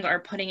surgeons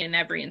are putting in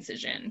every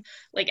incision,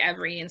 like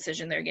every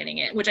incision they're getting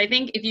it, which I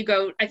think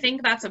I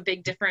think that's a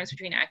big difference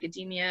between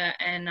academia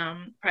and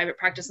private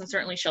practice, and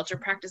certainly shelter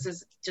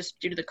practices, just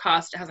due to the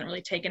cost, it hasn't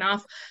really taken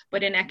off.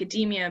 But in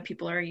academia,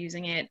 people are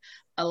using it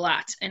a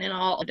lot and in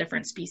all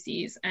different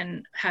species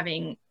and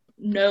having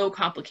no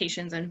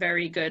complications and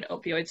very good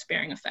opioid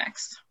sparing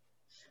effects.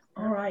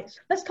 All right,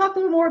 let's talk a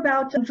little more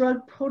about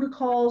drug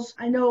protocols.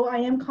 I know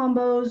IM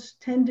combos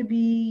tend to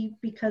be,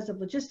 because of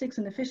logistics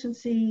and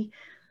efficiency,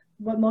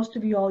 what most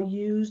of you all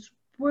use.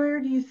 Where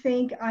do you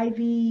think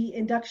IV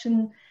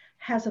induction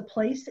has a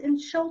place in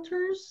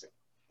shelters,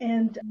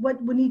 and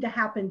what would need to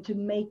happen to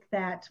make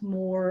that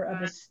more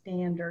of a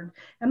standard?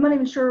 I'm not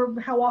even sure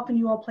how often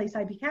you all place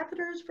IV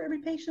catheters for every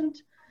patient,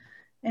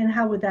 and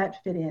how would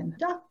that fit in?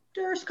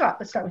 Dr. Scott,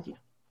 let's start with you.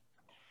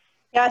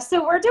 Yeah,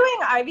 so we're doing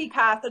IV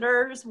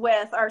catheters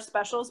with our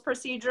specials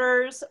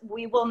procedures.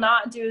 We will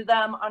not do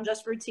them on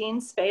just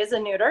routine spays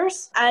and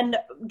neuters, and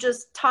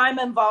just time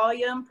and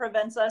volume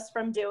prevents us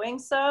from doing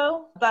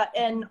so. But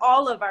in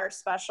all of our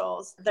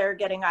specials, they're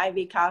getting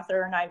IV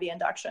catheter and IV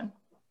induction.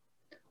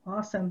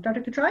 Awesome.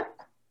 Dr. Katrai?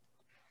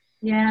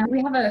 Yeah,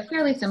 we have a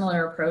fairly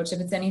similar approach. If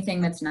it's anything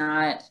that's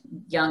not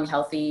young,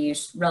 healthy,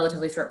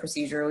 relatively short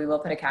procedure, we will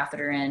put a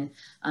catheter in,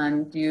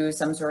 do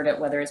some sort of,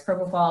 whether it's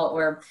propofol,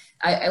 or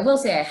I will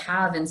say I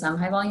have in some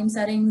high volume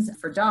settings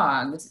for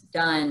dogs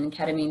done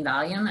ketamine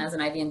Valium as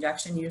an IV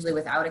injection, usually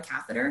without a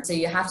catheter. So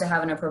you have to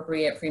have an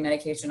appropriate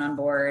pre-medication on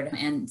board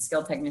and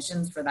skilled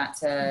technicians for that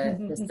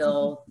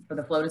for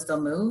the flow to still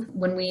move.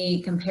 When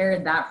we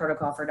compared that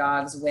protocol for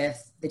dogs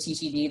with the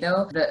TTD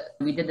though,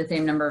 we did the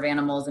same number of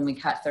animals and we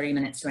cut 30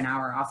 minutes to an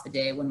hour off the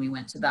day when we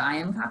went to the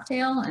IM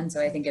cocktail. And so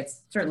I think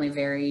it's certainly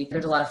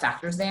there's a lot of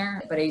factors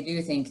there, but I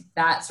do think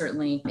that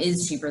certainly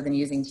is cheaper than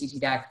using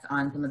TT-Dex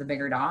on some of the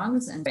bigger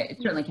dogs. And it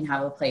certainly can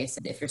have a place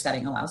if your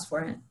setting allows for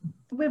it.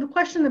 We have a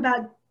question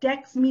about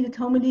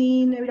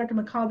dexmedetomidine. Maybe Dr.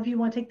 McCobb, if you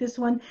want to take this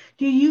one.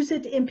 Do you use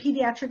it in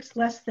pediatrics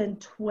less than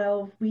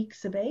 12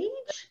 weeks of age?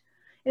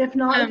 And if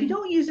not, if you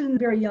don't use it in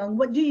very young,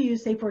 what do you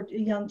use, say, for a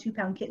young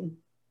 2-pound kitten?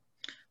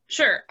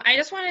 Sure. I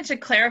just wanted to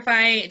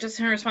clarify, just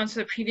in response to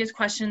the previous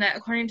question, that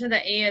according to the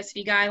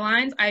ASV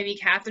guidelines, IV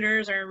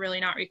catheters are really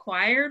not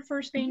required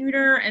for spay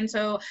neuter. And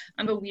so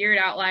I'm a weird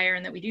outlier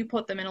in that we do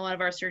put them in a lot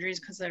of our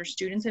surgeries because there are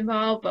students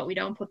involved, but we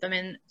don't put them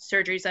in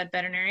surgeries that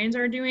veterinarians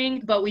are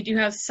doing. But we do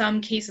have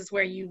some cases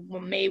where you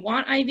may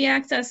want IV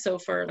access. So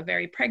for a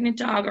very pregnant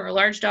dog or a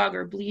large dog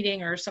or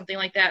bleeding or something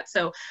like that.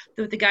 So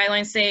what the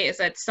guidelines say is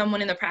that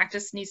someone in the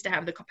practice needs to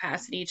have the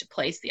capacity to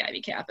place the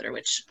IV catheter,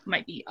 which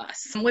might be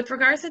us. With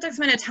regards to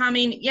dexmedetomidine,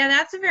 yeah,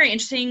 that's a very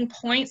interesting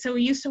point. So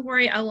we used to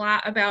worry a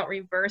lot about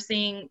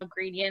reversing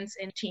gradients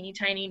in teeny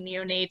tiny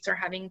neonates or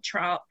having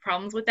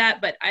problems with that.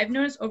 But I've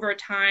noticed over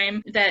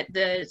time that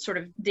the sort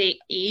of the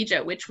age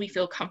at which we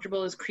feel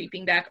comfortable is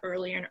creeping back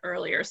earlier and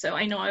earlier. So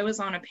I know I was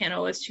on a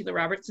panel with Sheila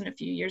Robertson a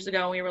few years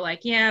ago. And we were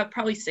like, yeah,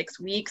 probably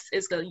 6 weeks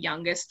is the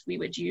youngest we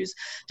would use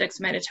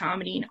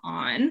dexmedetomidine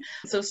on.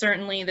 So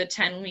certainly the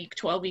 10-week,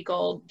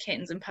 12-week-old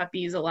kittens and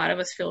puppies, a lot of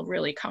us feel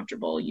really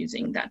comfortable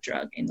using that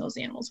drug in those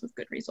animals with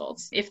good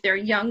results. If they're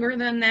younger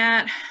than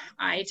that,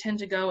 I tend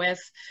to go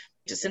with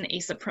just an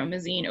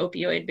asapromazine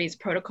opioid-based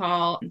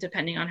protocol,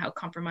 depending on how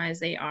compromised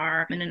they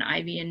are, and an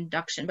IV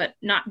induction, but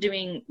not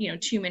doing,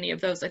 too many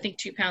of those. I think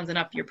 2 pounds and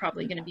up, you're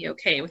probably going to be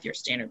okay with your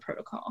standard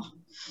protocol.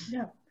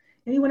 Yeah.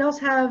 Anyone else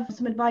have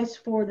some advice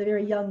for the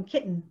very young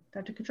kitten,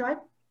 Dr. Katribe?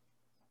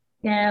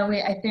 Yeah,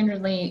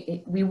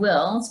 we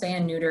will spay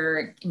and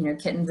neuter,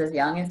 kittens as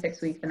young as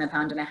 6 weeks and 1.5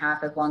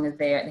 pounds, as long as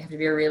they have to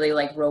be a really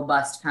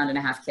robust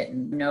 1.5 pound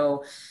kitten.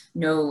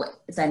 No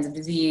signs of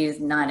disease,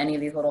 not any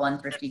of these little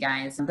unthrifty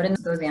guys. But in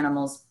those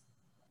animals,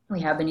 we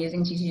have been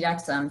using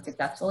TT-Dex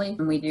successfully,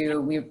 and we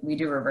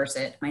do reverse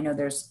it. I know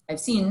I've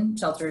seen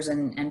shelters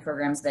and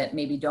programs that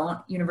maybe don't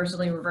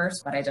universally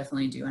reverse, but I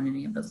definitely do on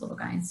any of those little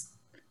guys.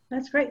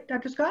 That's great.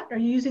 Dr. Scott, are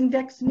you using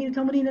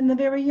dexmedetomidine in the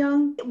very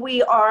young?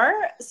 We are.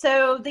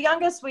 So the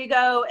youngest we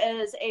go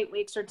is 8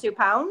 weeks or 2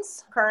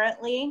 pounds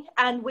currently,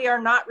 and we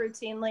are not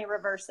routinely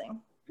reversing.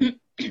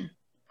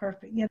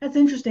 Perfect. Yeah, that's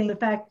interesting. The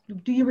fact,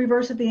 do you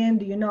reverse at the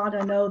end? Do you not?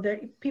 I know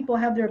that people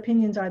have their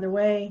opinions either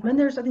way.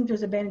 And I think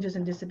there's advantages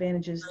and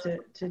disadvantages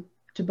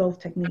to both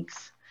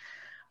techniques.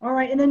 All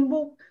right, and then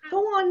we'll go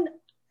on.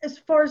 As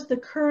far as the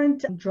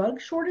current drug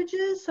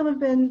shortages, some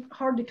have been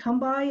hard to come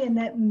by, and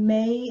that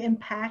may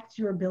impact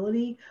your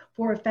ability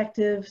for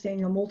effective,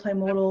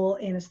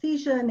 multimodal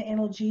anesthesia and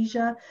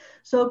analgesia.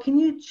 So can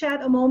you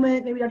chat a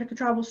moment, maybe Dr.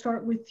 Katribe, will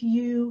start with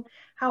you.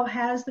 How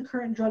has the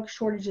current drug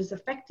shortages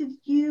affected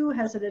you?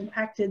 Has it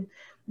impacted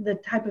the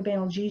type of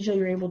analgesia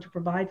you're able to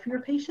provide for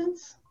your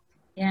patients?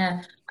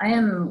 Yeah, I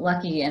am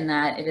lucky in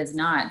that it has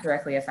not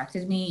directly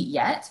affected me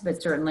yet,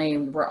 but certainly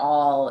we're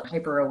all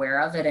hyper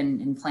aware of it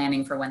and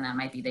planning for when that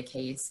might be the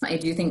case. I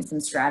do think some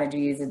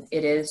strategies,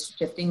 it is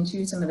shifting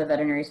to some of the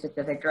veterinary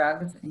specific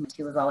drugs. I think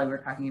Tilazole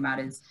we're talking about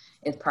is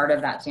part of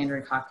that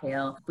standard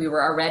cocktail. We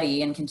were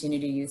already and continue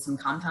to use some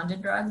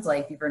compounded drugs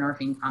like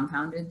buprenorphine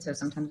compounded, so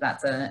sometimes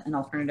that's an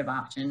alternative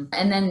option.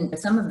 And then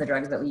some of the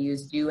drugs that we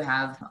use do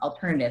have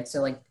alternatives,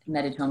 so like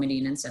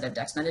medetomidine instead of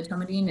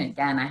dexmedetomidine.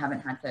 Again, I haven't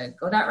had to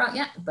go that route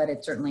yet, but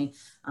it's certainly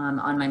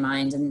on my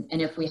mind.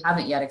 And if we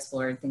haven't yet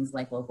explored things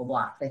like local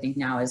blocks, I think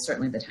now is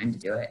certainly the time to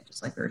do it,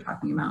 just like we were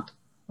talking about.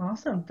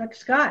 Awesome. Dr.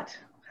 Scott,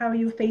 how are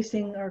you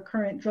facing our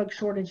current drug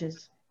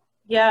shortages?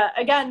 Yeah,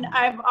 again,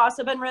 I've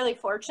also been really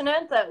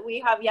fortunate that we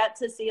have yet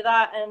to see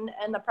that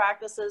in the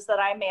practices that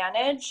I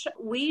manage.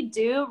 We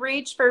do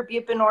reach for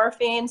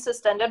buprenorphine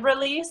suspended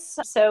release,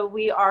 so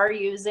we are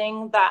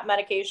using that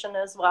medication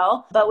as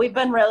well. But we've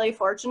been really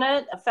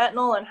fortunate.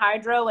 Fentanyl and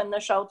hydro in the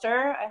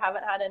shelter, I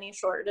haven't had any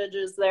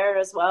shortages there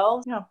as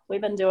well. Yeah,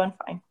 we've been doing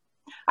fine.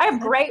 I have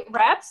great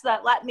reps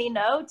that let me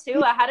know too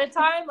ahead of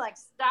time, like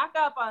stock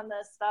up on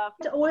this stuff.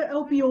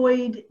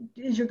 Opioid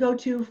is your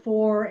go-to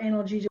for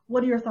analgesia.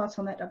 What are your thoughts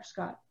on that, Dr.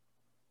 Scott?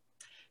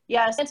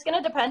 Yes, it's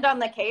going to depend on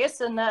the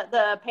case and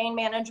the pain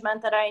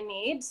management that I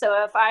need.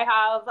 So if I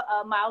have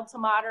a mild to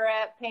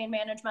moderate pain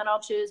management,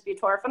 I'll choose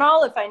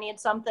butorphanol. If I need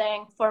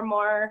something for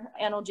more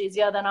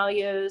analgesia, then I'll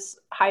use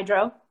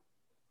hydro.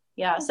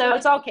 Yeah, so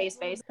it's all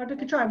case-based. Dr.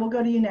 Katribe, we'll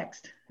go to you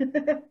next.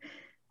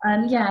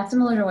 Yeah,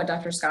 similar to what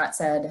Dr. Scott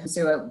said.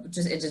 So it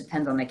just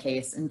depends on the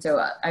case. And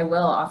so I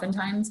will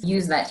oftentimes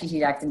use that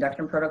TT-Dex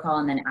induction protocol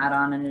and then add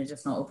on an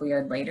additional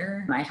opioid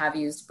later. I have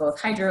used both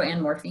hydro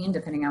and morphine,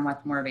 depending on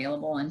what's more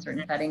available in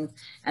certain settings,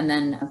 and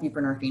then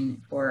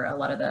buprenorphine for a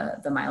lot of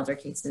the milder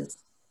cases.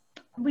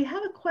 We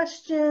have a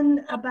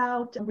question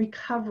about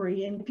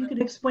recovery, and if you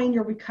could explain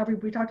your recovery.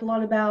 We talked a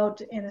lot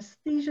about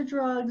anesthesia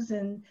drugs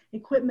and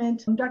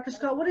equipment. Dr.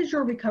 Scott, what is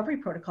your recovery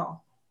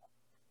protocol?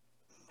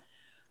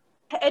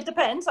 It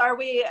depends. Are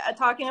we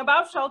talking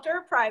about shelter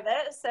or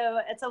private? So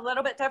it's a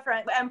little bit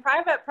different. In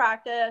private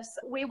practice,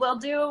 we will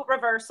do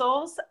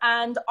reversals,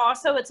 and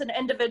also it's an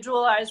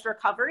individualized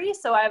recovery.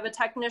 So I have a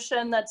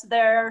technician that's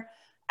there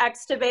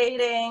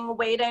extubating,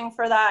 waiting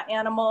for that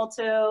animal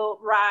to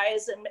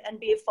rise and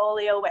be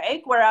fully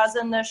awake. Whereas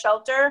in the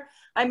shelter,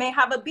 I may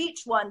have a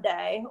beach one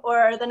day,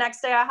 or the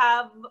next day I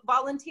have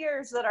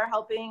volunteers that are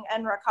helping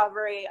in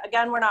recovery.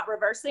 Again, we're not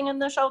reversing in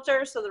the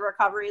shelter, so the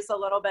recovery is a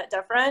little bit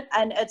different,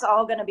 and it's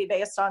all going to be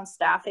based on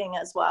staffing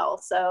as well.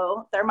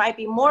 So there might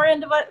be more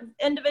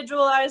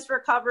individualized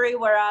recovery,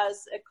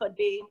 whereas it could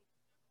be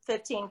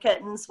 15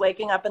 kittens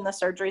waking up in the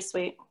surgery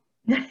suite.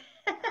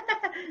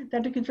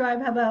 Dr.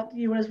 Katribe, how about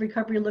you? What does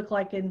recovery look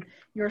like in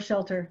your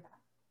shelter?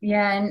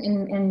 Yeah,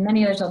 and in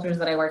many of the shelters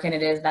that I work in,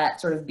 it is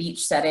that sort of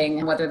beach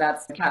setting, whether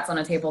that's cats on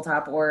a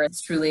tabletop or it's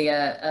truly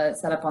a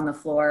setup on the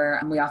floor.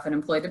 We often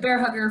employ the bear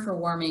hugger for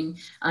warming,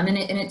 and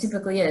it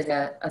typically is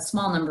a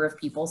small number of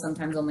people,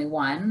 sometimes only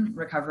one,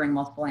 recovering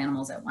multiple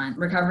animals at once.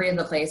 Recovery is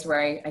a place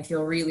where I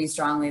feel really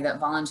strongly that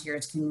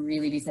volunteers can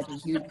really be such a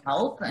huge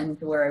help, and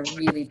where I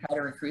really try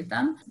to recruit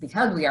them,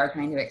 because we are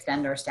trying to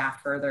extend our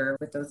staff further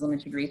with those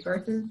limited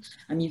resources.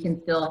 You can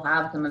still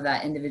have some of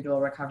that individual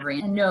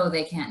recovery, and no,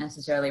 they can't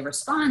necessarily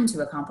respond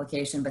to a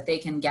complication, but they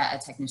can get a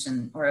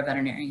technician or a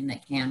veterinarian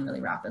that can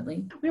really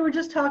rapidly. We were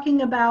just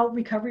talking about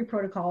recovery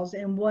protocols,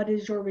 and what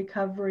is your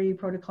recovery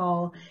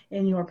protocol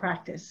in your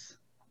practice?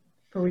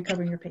 for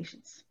recovering your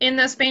patients? In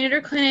the spay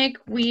neuter clinic,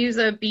 we use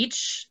a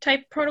beach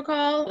type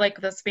protocol, like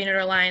the spay neuter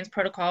Alliance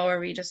protocol, where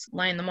we just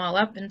line them all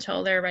up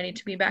until they're ready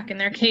to be back in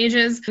their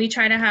cages. We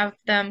try to have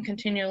them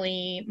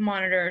continually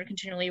monitored,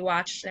 continually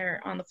watched.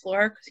 They're on the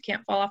floor because you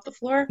can't fall off the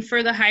floor.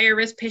 For the higher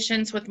risk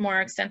patients with more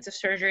extensive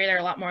surgery, they're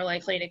a lot more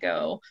likely to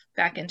go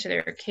back into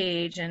their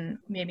cage and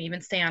maybe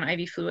even stay on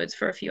IV fluids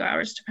for a few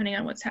hours, depending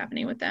on what's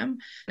happening with them.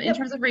 In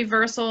terms of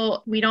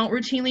reversal, we don't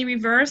routinely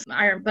reverse,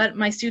 but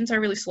my students are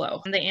really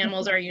slow. The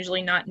animals are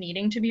usually not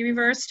needing to be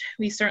reversed.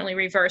 We certainly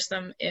reverse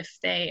them if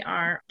they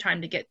are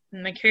time to get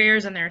in the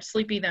carriers and they're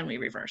sleepy, then we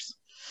reverse.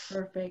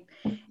 Perfect.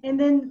 And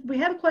then we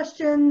have a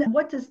question.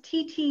 What does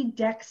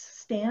TT-DEX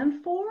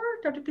stand for?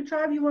 Dr.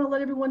 Kutrav, you want to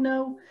let everyone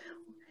know?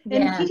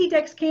 And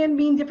TT-DEX can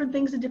mean different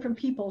things to different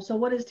people. So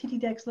what does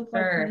TT-DEX look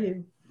like for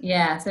you?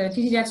 Yeah, so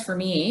TT-DEX for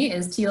me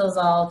is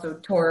Tilazol, so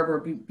Torb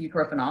or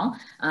butorphanol,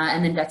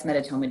 and then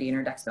dexmedetomidine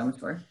or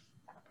dexdomitor.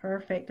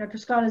 Perfect. Dr.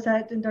 Scott, is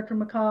that, and Dr.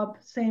 McCobb,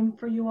 same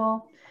for you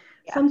all?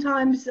 Yeah.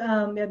 Sometimes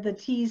the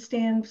T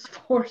stands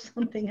for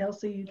something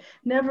else, so you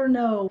never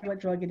know what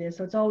drug it is.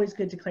 So it's always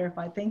good to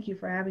clarify. Thank you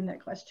for having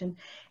that question.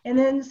 And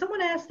then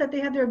someone asked that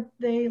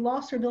they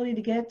lost their ability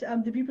to get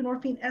the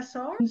buprenorphine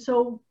SR. And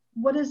so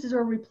is there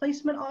a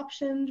replacement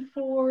option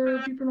for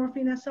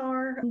buprenorphine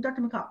SR?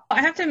 Dr. McCobb.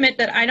 I have to admit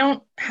that I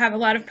don't have a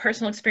lot of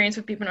personal experience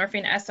with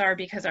buprenorphine SR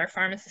because our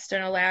pharmacists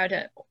don't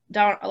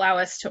allow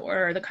us to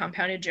order the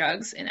compounded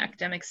drugs in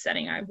academic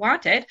setting. I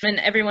want it, and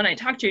everyone I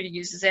talk to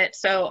uses it.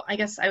 So I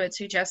guess I would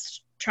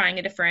suggest trying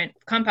a different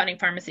compounding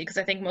pharmacy because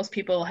I think most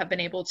people have been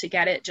able to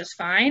get it just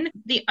fine.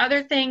 The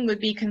other thing would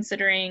be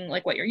considering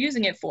like what you're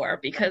using it for,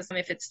 because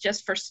if it's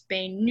just for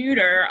spay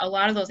neuter, a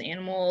lot of those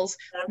animals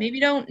maybe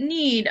don't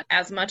need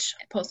as much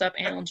post-op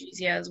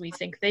analgesia as we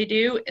think they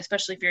do,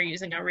 especially if you're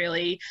using a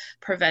really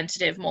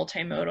preventative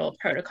multimodal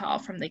protocol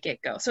from the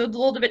get-go. So a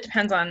little bit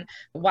depends on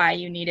why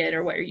you need it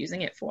or what you're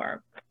using it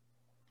for.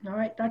 All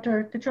right,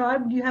 Dr.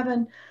 Kutrav, do you have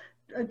a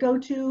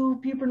go-to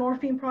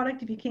buprenorphine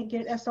product if you can't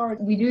get SR?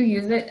 We do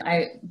use it.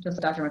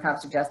 Just Dr. McCobb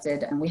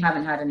suggested, and we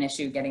haven't had an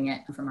issue getting it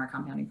from our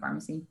compounding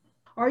pharmacy.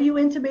 Are you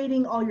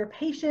intubating all your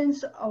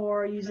patients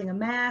or using a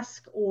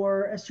mask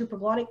or a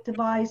supraglottic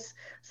device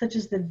such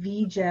as the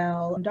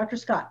V-gel? Dr.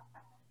 Scott.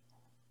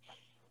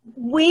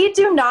 We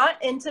do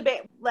not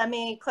intubate, let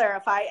me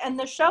clarify. In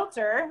the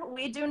shelter,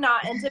 we do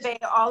not intubate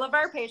all of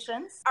our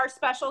patients. Our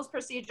specials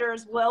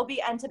procedures will be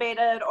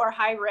intubated, or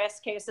high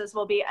risk cases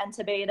will be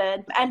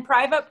intubated. And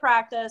private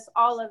practice,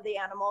 all of the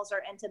animals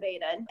are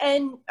intubated,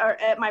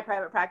 or at my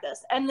private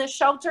practice. In the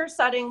shelter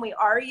setting, we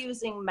are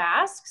using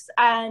masks,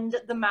 and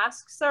the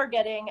masks are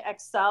getting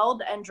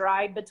excelled and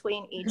dried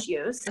between each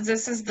use.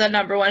 This is the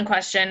number one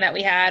question that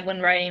we had when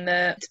writing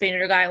the spay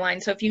neuter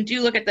guidelines. So if you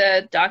do look at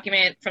the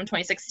document from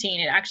 2016,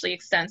 it actually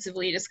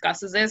extensively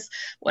discusses this.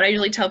 What I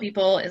usually tell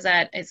people is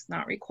that it's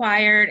not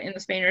required in the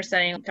spay neuter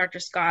setting. Dr.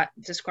 Scott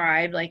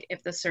described, like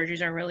if the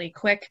surgeries are really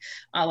quick,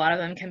 a lot of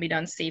them can be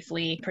done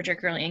safely,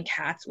 particularly in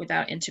cats,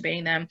 without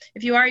intubating them.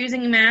 If you are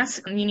using a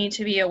mask, you need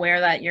to be aware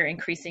that you're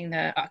increasing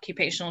the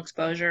occupational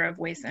exposure of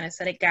waste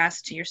anesthetic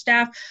gas to your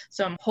staff.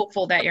 So I'm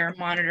hopeful that you're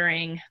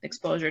monitoring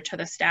exposure to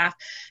the staff.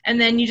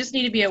 And then you just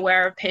need to be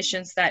aware of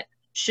patients that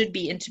should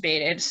be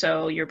intubated.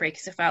 So your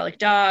brachycephalic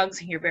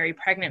dogs, your very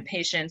pregnant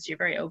patients, your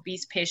very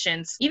obese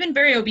patients, even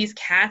very obese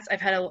cats. I've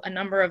had a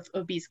number of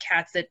obese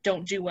cats that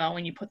don't do well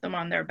when you put them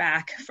on their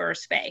back for a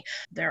spay.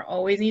 There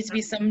always needs to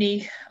be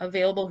somebody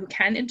available who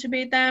can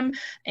intubate them,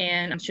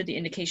 and should the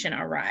indication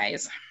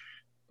arise.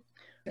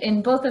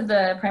 In both of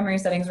the primary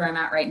settings where I'm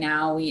at right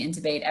now, we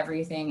intubate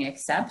everything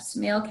except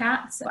male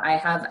cats. I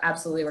have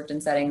absolutely worked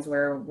in settings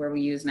where we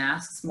use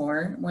masks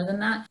more than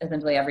that.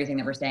 Essentially everything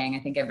that we're saying, I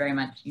think it very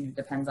much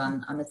depends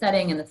on the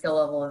setting and the skill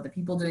level of the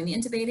people doing the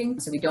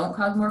intubating. So we don't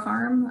cause more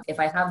harm. If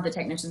I have the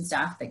technician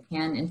staff that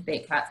can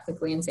intubate cats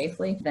quickly and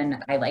safely,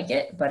 then I like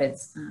it, but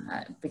it's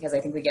because I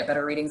think we get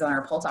better readings on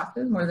our pulse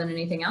oxes more than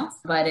anything else,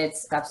 but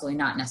it's absolutely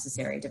not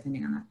necessary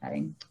depending on that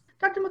setting.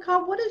 Dr.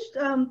 McCobb, what is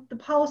the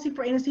policy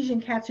for anesthesia in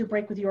cats who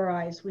break with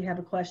URIs? We have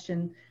a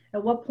question.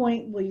 At what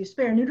point will you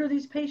spay or neuter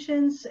these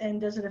patients,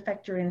 and does it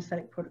affect your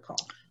anesthetic protocol?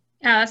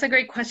 Yeah, that's a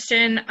great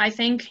question. I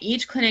think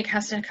each clinic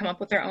has to come up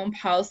with their own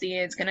policy.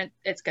 It's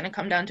gonna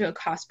come down to a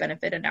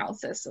cost-benefit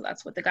analysis. So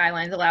that's what the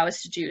guidelines allow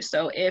us to do.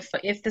 So if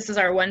this is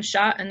our one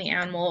shot and the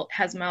animal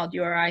has mild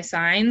URI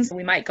signs,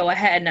 we might go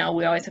ahead. Now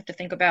we always have to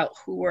think about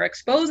who we're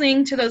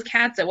exposing to those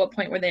cats, at what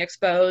point were they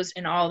exposed,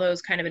 and all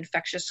those kind of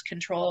infectious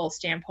control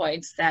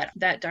standpoints that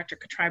Dr.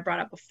 Kutrav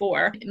brought up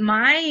before.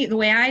 The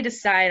way I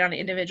decide on an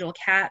individual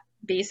cat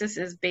basis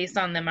is based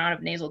on the amount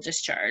of nasal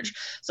discharge.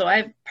 So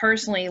I've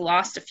personally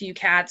lost a few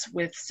cats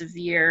with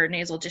severe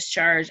nasal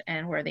discharge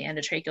and where the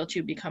endotracheal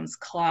tube becomes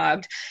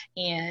clogged.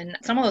 And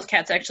some of those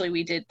cats, actually,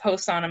 we did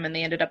posts on them and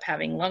they ended up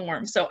having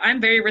lungworms. So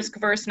I'm very risk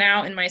averse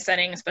now in my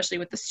setting, especially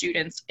with the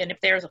students. And if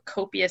there's a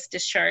copious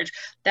discharge,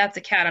 that's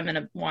a cat I'm going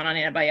to want on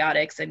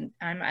antibiotics. And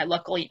I'm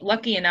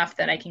lucky enough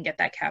that I can get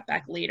that cat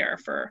back later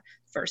for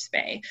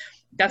spay.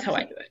 That's how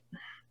I do it.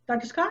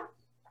 Dr. Scott?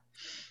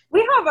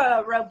 We have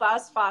a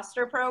robust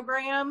foster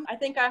program. I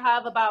think I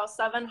have about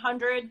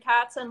 700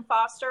 cats in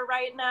foster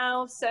right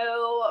now.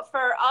 So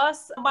for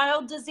us,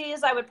 mild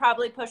disease, I would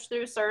probably push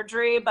through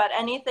surgery, but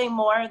anything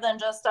more than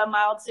just a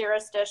mild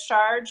serous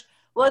discharge,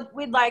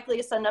 we'd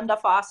likely send them to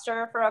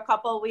foster for a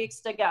couple of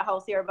weeks to get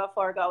healthier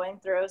before going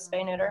through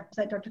spay-neuter. Is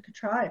that Dr.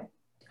 Katrib?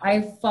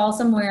 I fall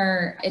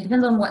somewhere, it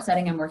depends on what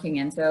setting I'm working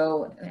in.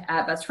 So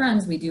at Best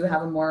Friends, we do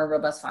have a more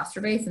robust foster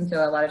base. And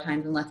so a lot of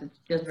times, unless it's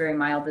just very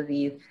mild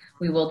disease,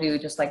 we will do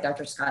just like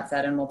Dr. Scott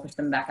said, and we'll push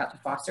them back out to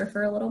foster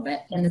for a little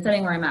bit. In the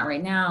setting where I'm at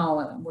right now,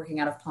 I'm working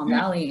out of Palm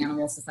Valley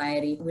Animal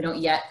Society, we don't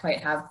yet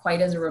have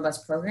quite as a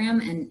robust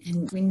program.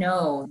 And we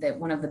know that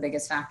one of the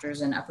biggest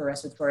factors in upper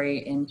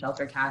respiratory in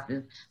shelter cats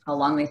is how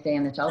long they stay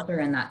in the shelter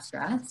and that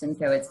stress. And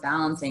so it's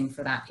balancing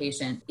for that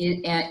patient.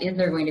 Is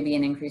there going to be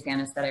an increased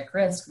anesthetic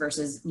risk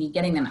versus me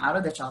getting them out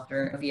of the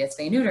shelter via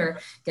spay-neuter,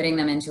 getting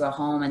them into a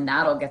home, and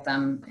that'll get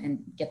them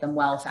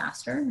well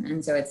faster.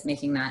 And so it's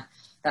making that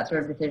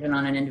sort of decision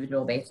on an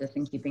individual basis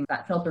and keeping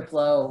that shelter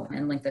flow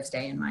and length of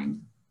stay in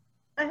mind.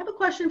 I have a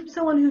question from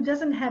someone who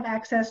doesn't have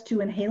access to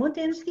inhalant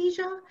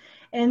anesthesia,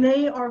 and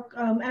they are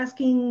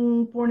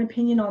asking for an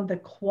opinion on the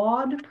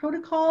quad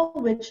protocol,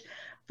 which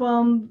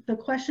from the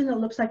question, it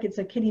looks like it's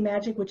a Kitty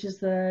Magic, which is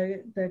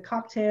the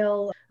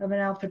cocktail of an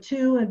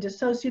alpha-2, a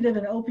dissociative,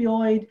 an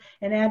opioid,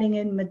 and adding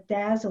in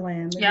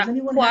midazolam. Yeah,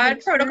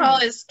 quad protocol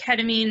is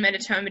ketamine,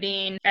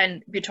 medetomidine,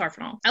 and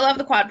butorphanol. I love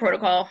the quad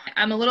protocol.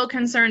 I'm a little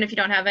concerned if you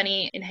don't have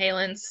any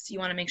inhalants, you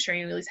want to make sure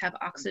you at least have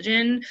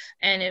oxygen,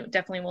 and it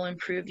definitely will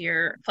improve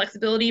your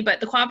flexibility. But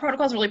the quad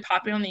protocol is really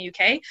popular in the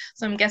UK,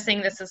 so I'm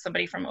guessing this is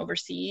somebody from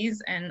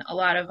overseas, and a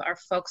lot of our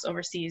folks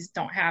overseas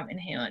don't have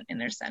inhalant in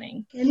their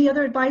setting. Any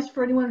other advice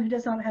for anyone who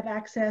does not have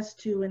access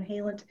to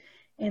inhalant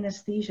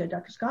anesthesia?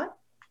 Dr. Scott?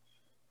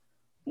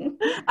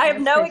 I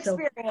have no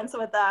experience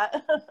with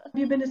that. Have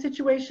you been in a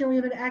situation where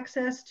you have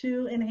access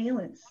to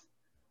inhalants?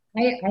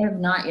 I have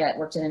not yet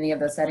worked in any of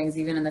those settings.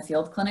 Even in the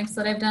field clinics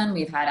that I've done,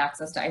 we've had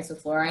access to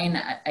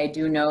isoflurane. I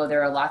do know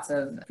there are lots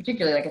of,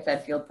 particularly like I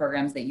said, field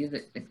programs that use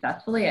it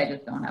successfully. I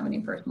just don't have any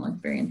personal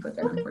experience with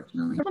it,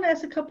 unfortunately. I want to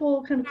ask a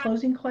couple kind of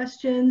closing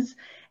questions.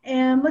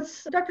 And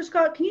Dr.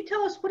 Scott, can you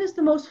tell us what is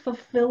the most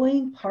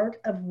fulfilling part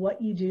of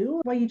what you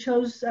do? Why you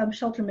chose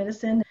shelter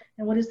medicine,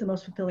 and what is the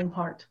most fulfilling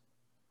part?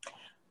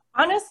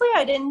 Honestly,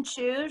 I didn't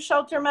choose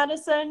shelter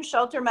medicine.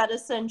 Shelter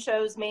medicine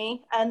chose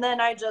me, and then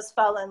I just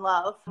fell in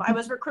love. I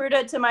was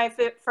recruited to my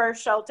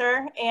first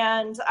shelter,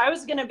 and I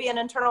was going to be an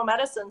internal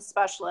medicine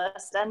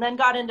specialist, and then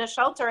got into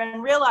shelter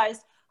and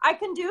realized I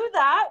can do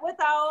that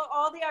without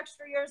all the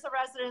extra years of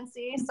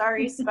residency.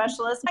 Sorry,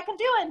 specialist. I can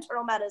do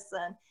internal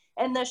medicine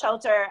in the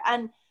shelter.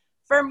 And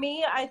for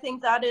me, I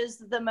think that is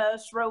the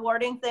most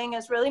rewarding thing,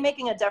 is really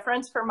making a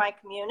difference for my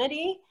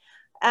community,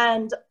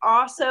 and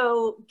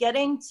also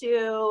getting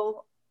to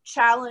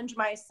challenge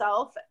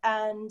myself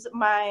and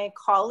my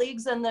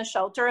colleagues in the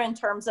shelter in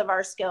terms of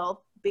our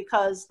skill,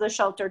 because the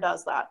shelter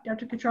does that.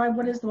 Dr. Katrib,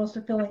 what is the most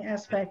fulfilling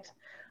aspect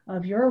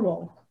of your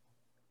role?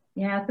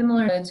 Yeah,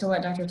 similar to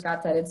what Dr.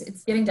 Scott said,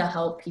 it's getting to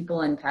help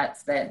people and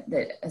pets that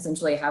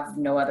essentially have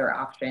no other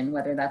option,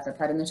 whether that's a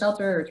pet in the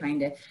shelter or trying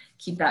to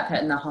keep that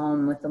pet in the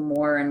home with the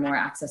more and more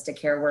access to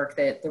care work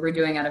that we're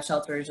doing out of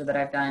shelters or that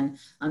I've done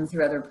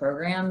through other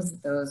programs.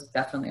 Those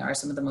definitely are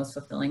some of the most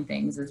fulfilling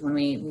things, is when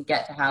we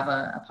get to have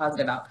a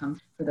positive outcome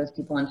for those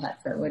people and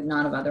pets that would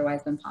not have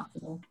otherwise been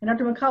possible. And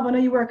Dr. McCobb, I know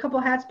you wear a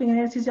couple hats being an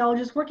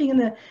anesthesiologist, working in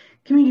the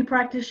community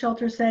practice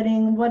shelter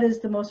setting. What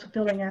is the most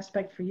fulfilling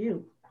aspect for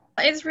you?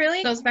 It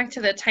really goes back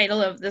to the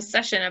title of this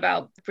session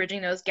about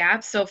bridging those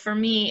gaps. So for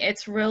me,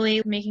 it's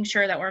really making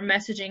sure that we're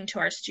messaging to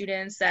our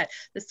students that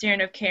the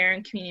standard of care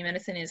in community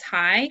medicine is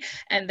high,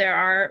 and there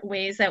are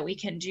ways that we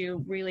can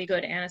do really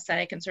good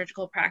anesthetic and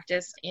surgical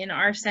practice in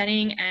our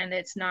setting, and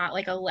it's not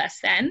like a less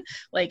than,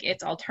 like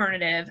it's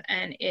alternative,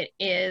 and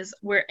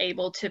we're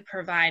able to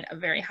provide a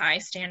very high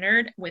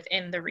standard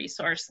within the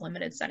resource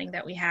limited setting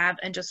that we have,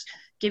 and just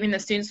giving the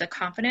students the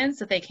confidence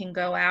that they can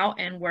go out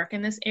and work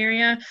in this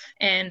area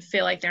and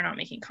feel like they're not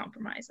making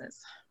compromises.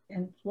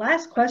 And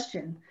last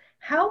question,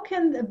 how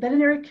can the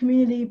veterinary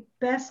community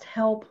best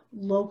help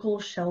local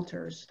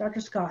shelters?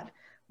 Dr. Scott,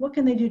 what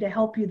can they do to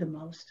help you the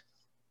most?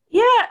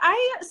 Yeah,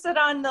 I sit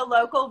on the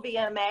local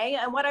VMA,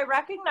 and what I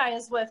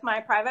recognize with my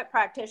private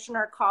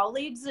practitioner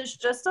colleagues is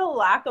just a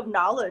lack of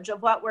knowledge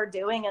of what we're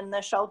doing in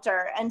the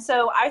shelter. And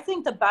so I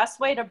think the best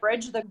way to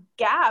bridge the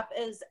gap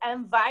is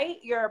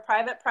invite your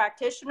private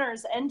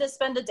practitioners in to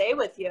spend a day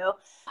with you,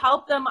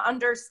 help them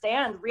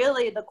understand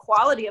really the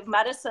quality of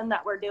medicine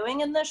that we're doing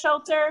in the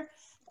shelter,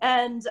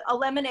 and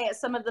eliminate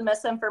some of the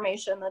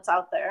misinformation that's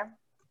out there.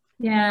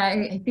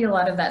 Yeah, I feel a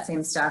lot of that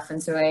same stuff.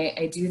 And so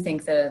I do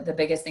think the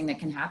biggest thing that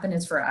can happen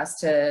is for us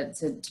to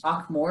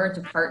talk more, to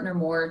partner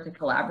more, to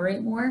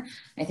collaborate more.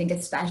 I think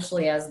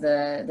especially as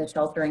the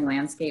sheltering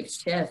landscape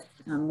shifts,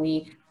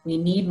 we we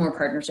need more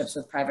partnerships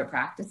with private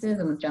practices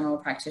and with general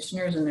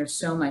practitioners, and there's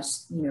so much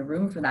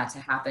room for that to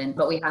happen,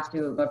 but we have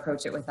to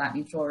approach it with that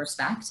mutual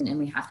respect, and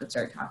we have to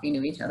start talking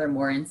to each other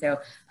more. And so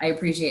I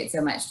appreciate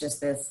so much just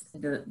this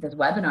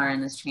webinar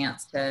and this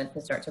chance to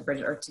start to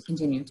bridge, or to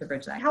continue to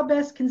bridge that. How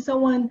best can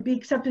someone be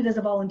accepted as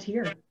a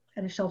volunteer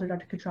at a shelter,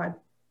 Dr. Katrib?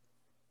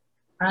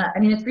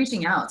 It's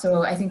reaching out.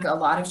 So I think a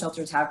lot of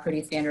shelters have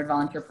pretty standard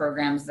volunteer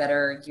programs that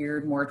are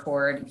geared more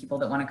toward people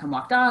that want to come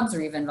walk dogs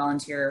or even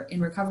volunteer in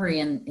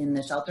recovery in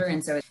the shelter.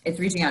 And so it's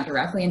reaching out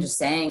directly and just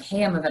saying,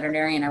 hey, I'm a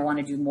veterinarian, I want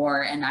to do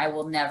more, and I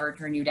will never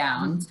turn you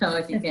down. So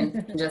if you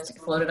can just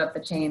float it up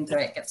the chain so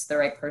it gets to the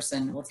right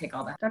person, we'll take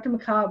all that. Dr.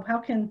 McCobb, how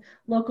can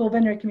local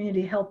veterinary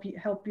community help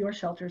your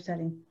shelter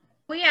setting?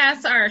 We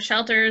asked our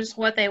shelters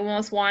what they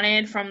most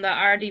wanted from the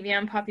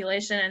RDVM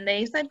population, and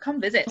they said, come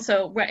visit.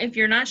 So if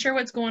you're not sure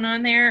what's going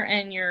on there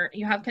and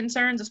you have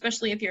concerns,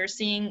 especially if you're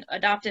seeing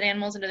adopted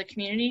animals into the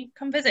community,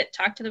 come visit,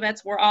 talk to the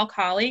vets. We're all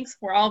colleagues,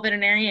 we're all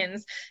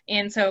veterinarians.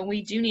 And so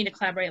we do need to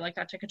collaborate, like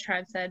Dr.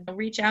 Katrib said,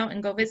 reach out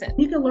and go visit.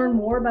 You can learn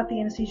more about the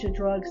anesthesia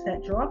drugs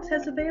that Jurox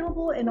has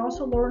available, and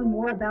also learn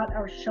more about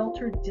our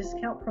shelter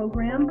discount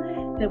program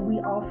that we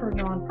offer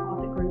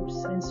nonprofit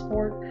groups in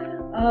support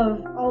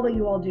of all that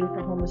you all do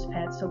for homeless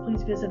pets. So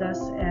please visit us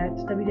at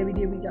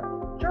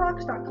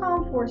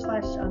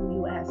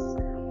www.jurox.com/US.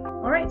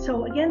 All right,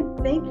 so again,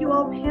 thank you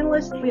all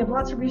panelists. We have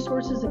lots of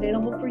resources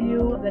available for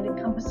you that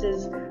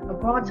encompasses a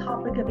broad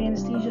topic of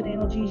anesthesia and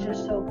analgesia.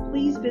 So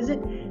please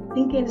visit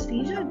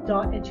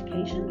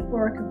thinkanesthesia.education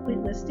for a complete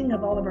listing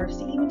of all of our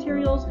CE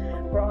materials,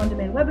 for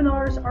on-demand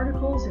webinars,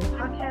 articles, and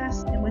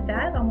podcasts. And with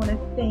that, I want to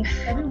thank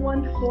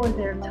everyone for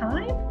their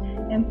time,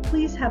 and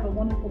please have a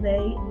wonderful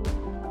day.